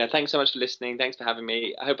 But yeah, thanks so much for listening. Thanks for having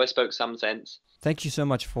me. I hope I spoke some sense. Thank you so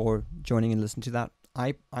much for joining and listening to that.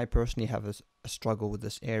 I personally have a struggle with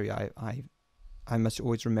this area. I must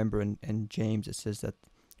always remember in James it says that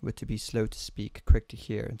we're to be slow to speak, quick to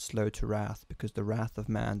hear, and slow to wrath, because the wrath of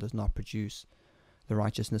man does not produce the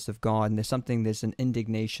righteousness of God. And there's an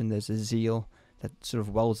indignation, there's a zeal that sort of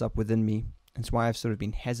wells up within me. That's why I've sort of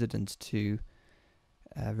been hesitant to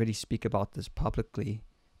really speak about this publicly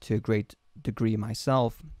to a great degree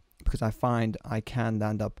myself, because I find I can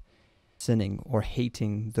end up sinning or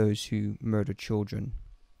hating those who murder children,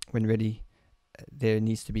 when really there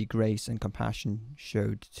needs to be grace and compassion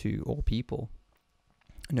showed to all people.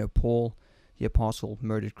 You know, Paul, the apostle,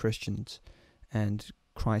 murdered Christians and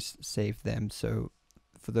Christ saved them. So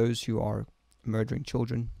for those who are murdering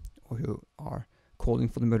children or who are calling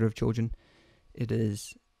for the murder of children, it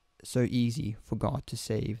is so easy for God to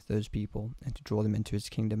save those people and to draw them into his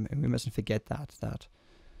kingdom. And we mustn't forget that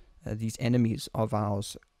these enemies of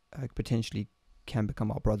ours potentially can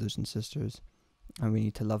become our brothers and sisters, and we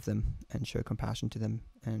need to love them and show compassion to them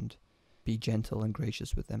and be gentle and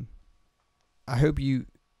gracious with them. I hope you,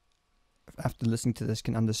 after listening to this,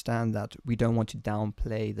 can understand that we don't want to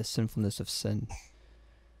downplay the sinfulness of sin.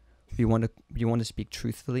 We want to speak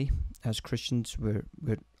truthfully. As Christians, we're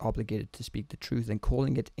obligated to speak the truth, and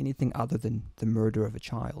calling it anything other than the murder of a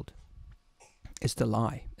child is to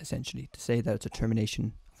lie, essentially. To say that it's a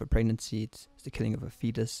termination of a pregnancy, it's the killing of a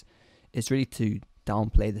fetus, it's really to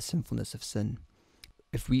downplay the sinfulness of sin.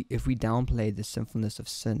 If we downplay the sinfulness of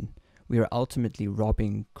sin, we are ultimately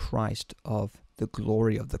robbing Christ of the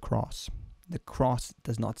glory of the cross. The cross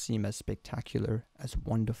does not seem as spectacular, as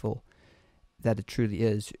wonderful that it truly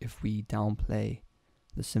is if we downplay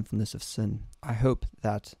the sinfulness of sin. I hope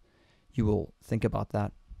that you will think about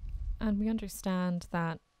that. And we understand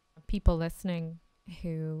that people listening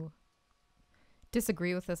who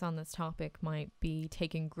disagree with us on this topic might be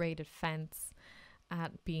taking great offense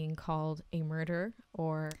at being called a murderer,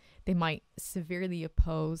 or they might severely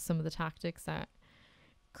oppose some of the tactics that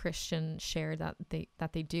Christians share that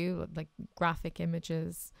they do, like graphic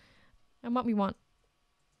images. And what we want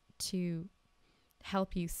to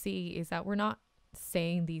help you see is that we're not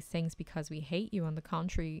saying these things because we hate you. On the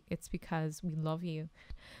contrary, it's because we love you.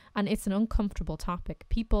 And it's an uncomfortable topic.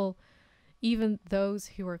 People, even those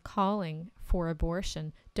who are calling for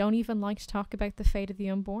abortion, don't even like to talk about the fate of the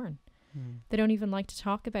unborn. They don't even like to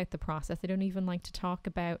talk about the process. They don't even like to talk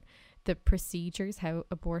about the procedures, how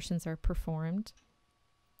abortions are performed,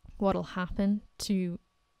 what'll happen to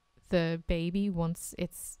the baby once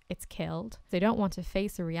it's killed. They don't want to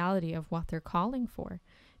face the reality of what they're calling for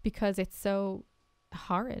because it's so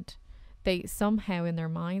horrid. They somehow in their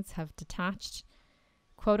minds have detached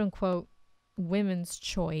quote unquote women's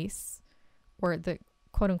choice, or the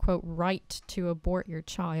quote unquote right to abort your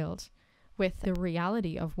child, with the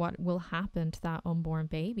reality of what will happen to that unborn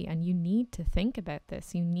baby. And you need to think about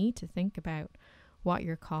this. You need to think about what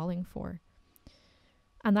you're calling for.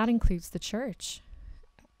 And that includes the church.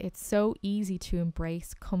 It's so easy to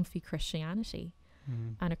embrace comfy Christianity,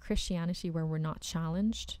 and a Christianity where we're not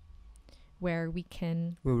challenged, where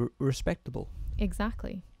we're respectable.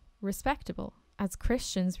 Exactly. Respectable. As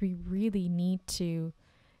Christians, we really need to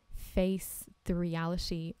face the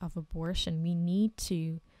reality of abortion. We need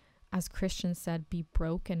to, as Christians said, be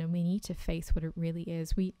broken, and we need to face what it really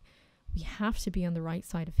is. We have to be on the right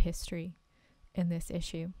side of history in this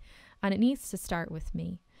issue. And it needs to start with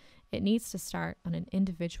me. It needs to start on an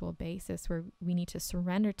individual basis where we need to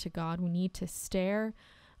surrender to God. We need to stare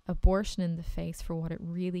abortion in the face for what it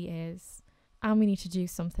really is. And we need to do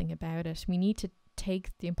something about it. We need to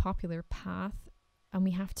take the unpopular path, and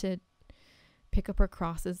we have to pick up our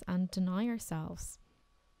crosses and deny ourselves.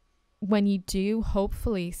 When you do,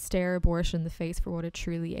 hopefully, stare abortion in the face for what it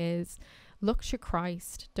truly is, look to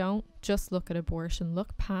Christ. Don't just look at abortion.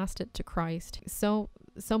 Look past it to Christ. So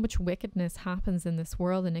much wickedness happens in this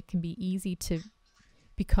world, and it can be easy to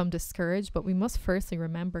become discouraged. But we must firstly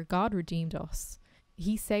remember God redeemed us.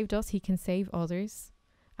 He saved us. He can save others.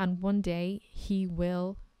 And one day he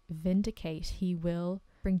will vindicate. He will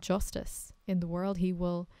bring justice in the world. He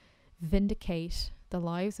will vindicate the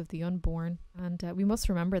lives of the unborn, and we must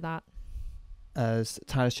remember that. As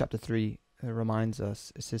Titus chapter 3 reminds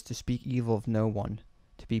us, it says to speak evil of no one,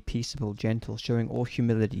 to be peaceable, gentle, showing all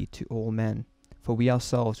humility to all men. For we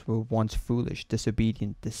ourselves were once foolish,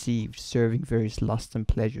 disobedient, deceived, serving various lusts and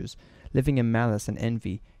pleasures, living in malice and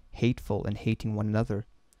envy, hateful and hating one another.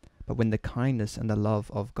 But when the kindness and the love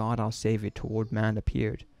of God our Saviour toward man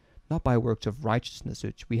appeared, not by works of righteousness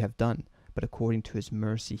which we have done, but according to his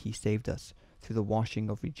mercy he saved us, through the washing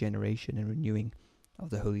of regeneration and renewing of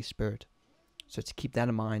the Holy Spirit. So to keep that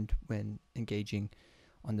in mind when engaging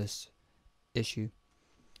on this issue.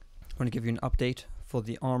 I want to give you an update for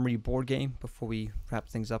the Armoury board game before we wrap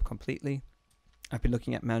things up completely. I've been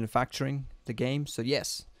looking at manufacturing the game, so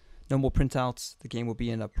yes, no more printouts. The game will be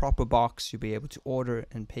in a proper box you'll be able to order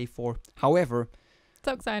and pay for. However,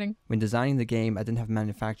 So exciting. when designing the game, I didn't have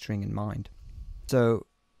manufacturing in mind. So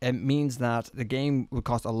it means that the game would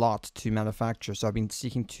cost a lot to manufacture. So I've been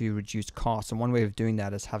seeking to reduce costs. And one way of doing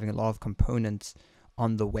that is having a lot of components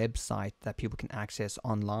on the website that people can access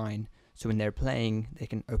online. So when they're playing, they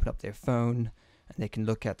can open up their phone and they can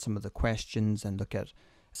look at some of the questions and look at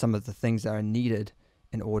some of the things that are needed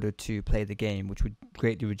in order to play the game, which would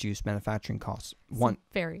greatly reduce manufacturing costs. Some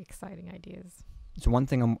very exciting ideas. So one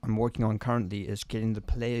thing I'm working on currently is getting the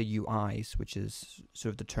player UIs, which is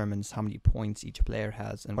sort of determines how many points each player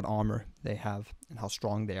has and what armor they have and how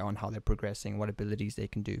strong they are and how they're progressing, what abilities they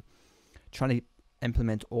can do. Trying to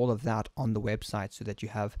implement all of that on the website so that you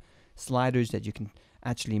have sliders that you can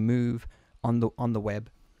actually move on the web,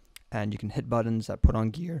 and you can hit buttons that put on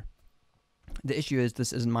gear. The issue is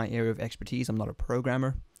this isn't my area of expertise. I'm not a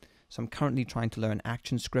programmer. So I'm currently trying to learn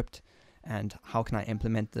ActionScript and how can I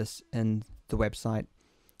implement this in the website.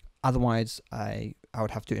 Otherwise, I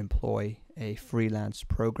would have to employ a freelance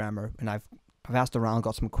programmer, and I've asked around,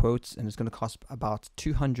 got some quotes, and it's going to cost about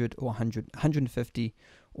 200 or 150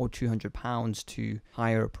 or 200 pounds to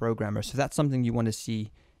hire a programmer. So if that's something you want to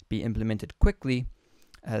see be implemented quickly,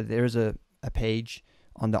 there's a page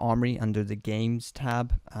on the Armoury under the Games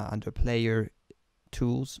tab, under Player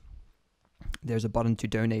Tools. There's a button to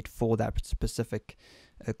donate for that specific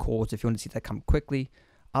cause if you want to see that come quickly.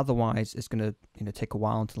 Otherwise, it's going to take a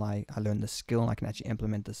while until I learn the skill and I can actually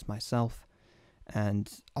implement this myself.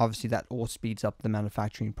 And obviously that all speeds up the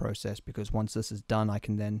manufacturing process, because once this is done, I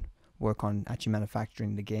can then work on actually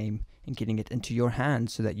manufacturing the game and getting it into your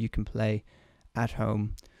hands so that you can play at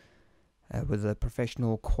home with a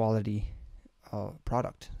professional quality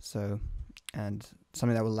product. So, and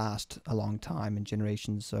something that will last a long time and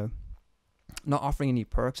generations. So not offering any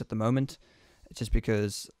perks at the moment, just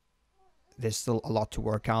because there's still a lot to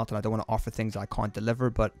work out and I don't want to offer things that I can't deliver,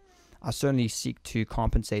 but I certainly seek to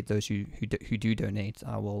compensate those who do donate.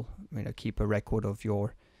 I will keep a record of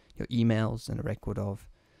your emails and a record of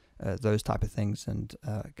those type of things, and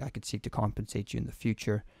I could seek to compensate you in the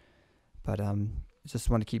future. But just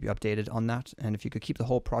want to keep you updated on that, and if you could keep the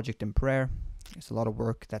whole project in prayer. It's a lot of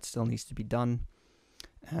work that still needs to be done,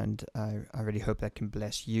 and I really hope that can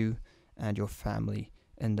bless you and your family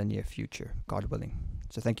in the near future, God willing.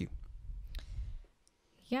 So thank you.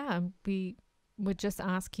 Yeah, we would just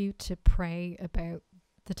ask you to pray about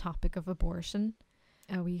the topic of abortion.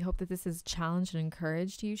 We hope that this has challenged and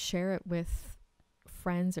encouraged you. Share it with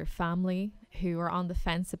friends or family who are on the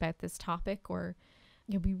fence about this topic, or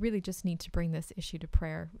we really just need to bring this issue to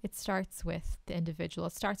prayer. It starts with the individual.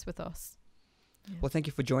 It starts with us. Yeah. Well, thank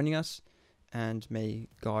you for joining us, and may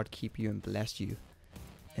God keep you and bless you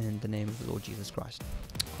in the name of the Lord Jesus Christ.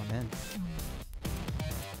 Amen. Amen.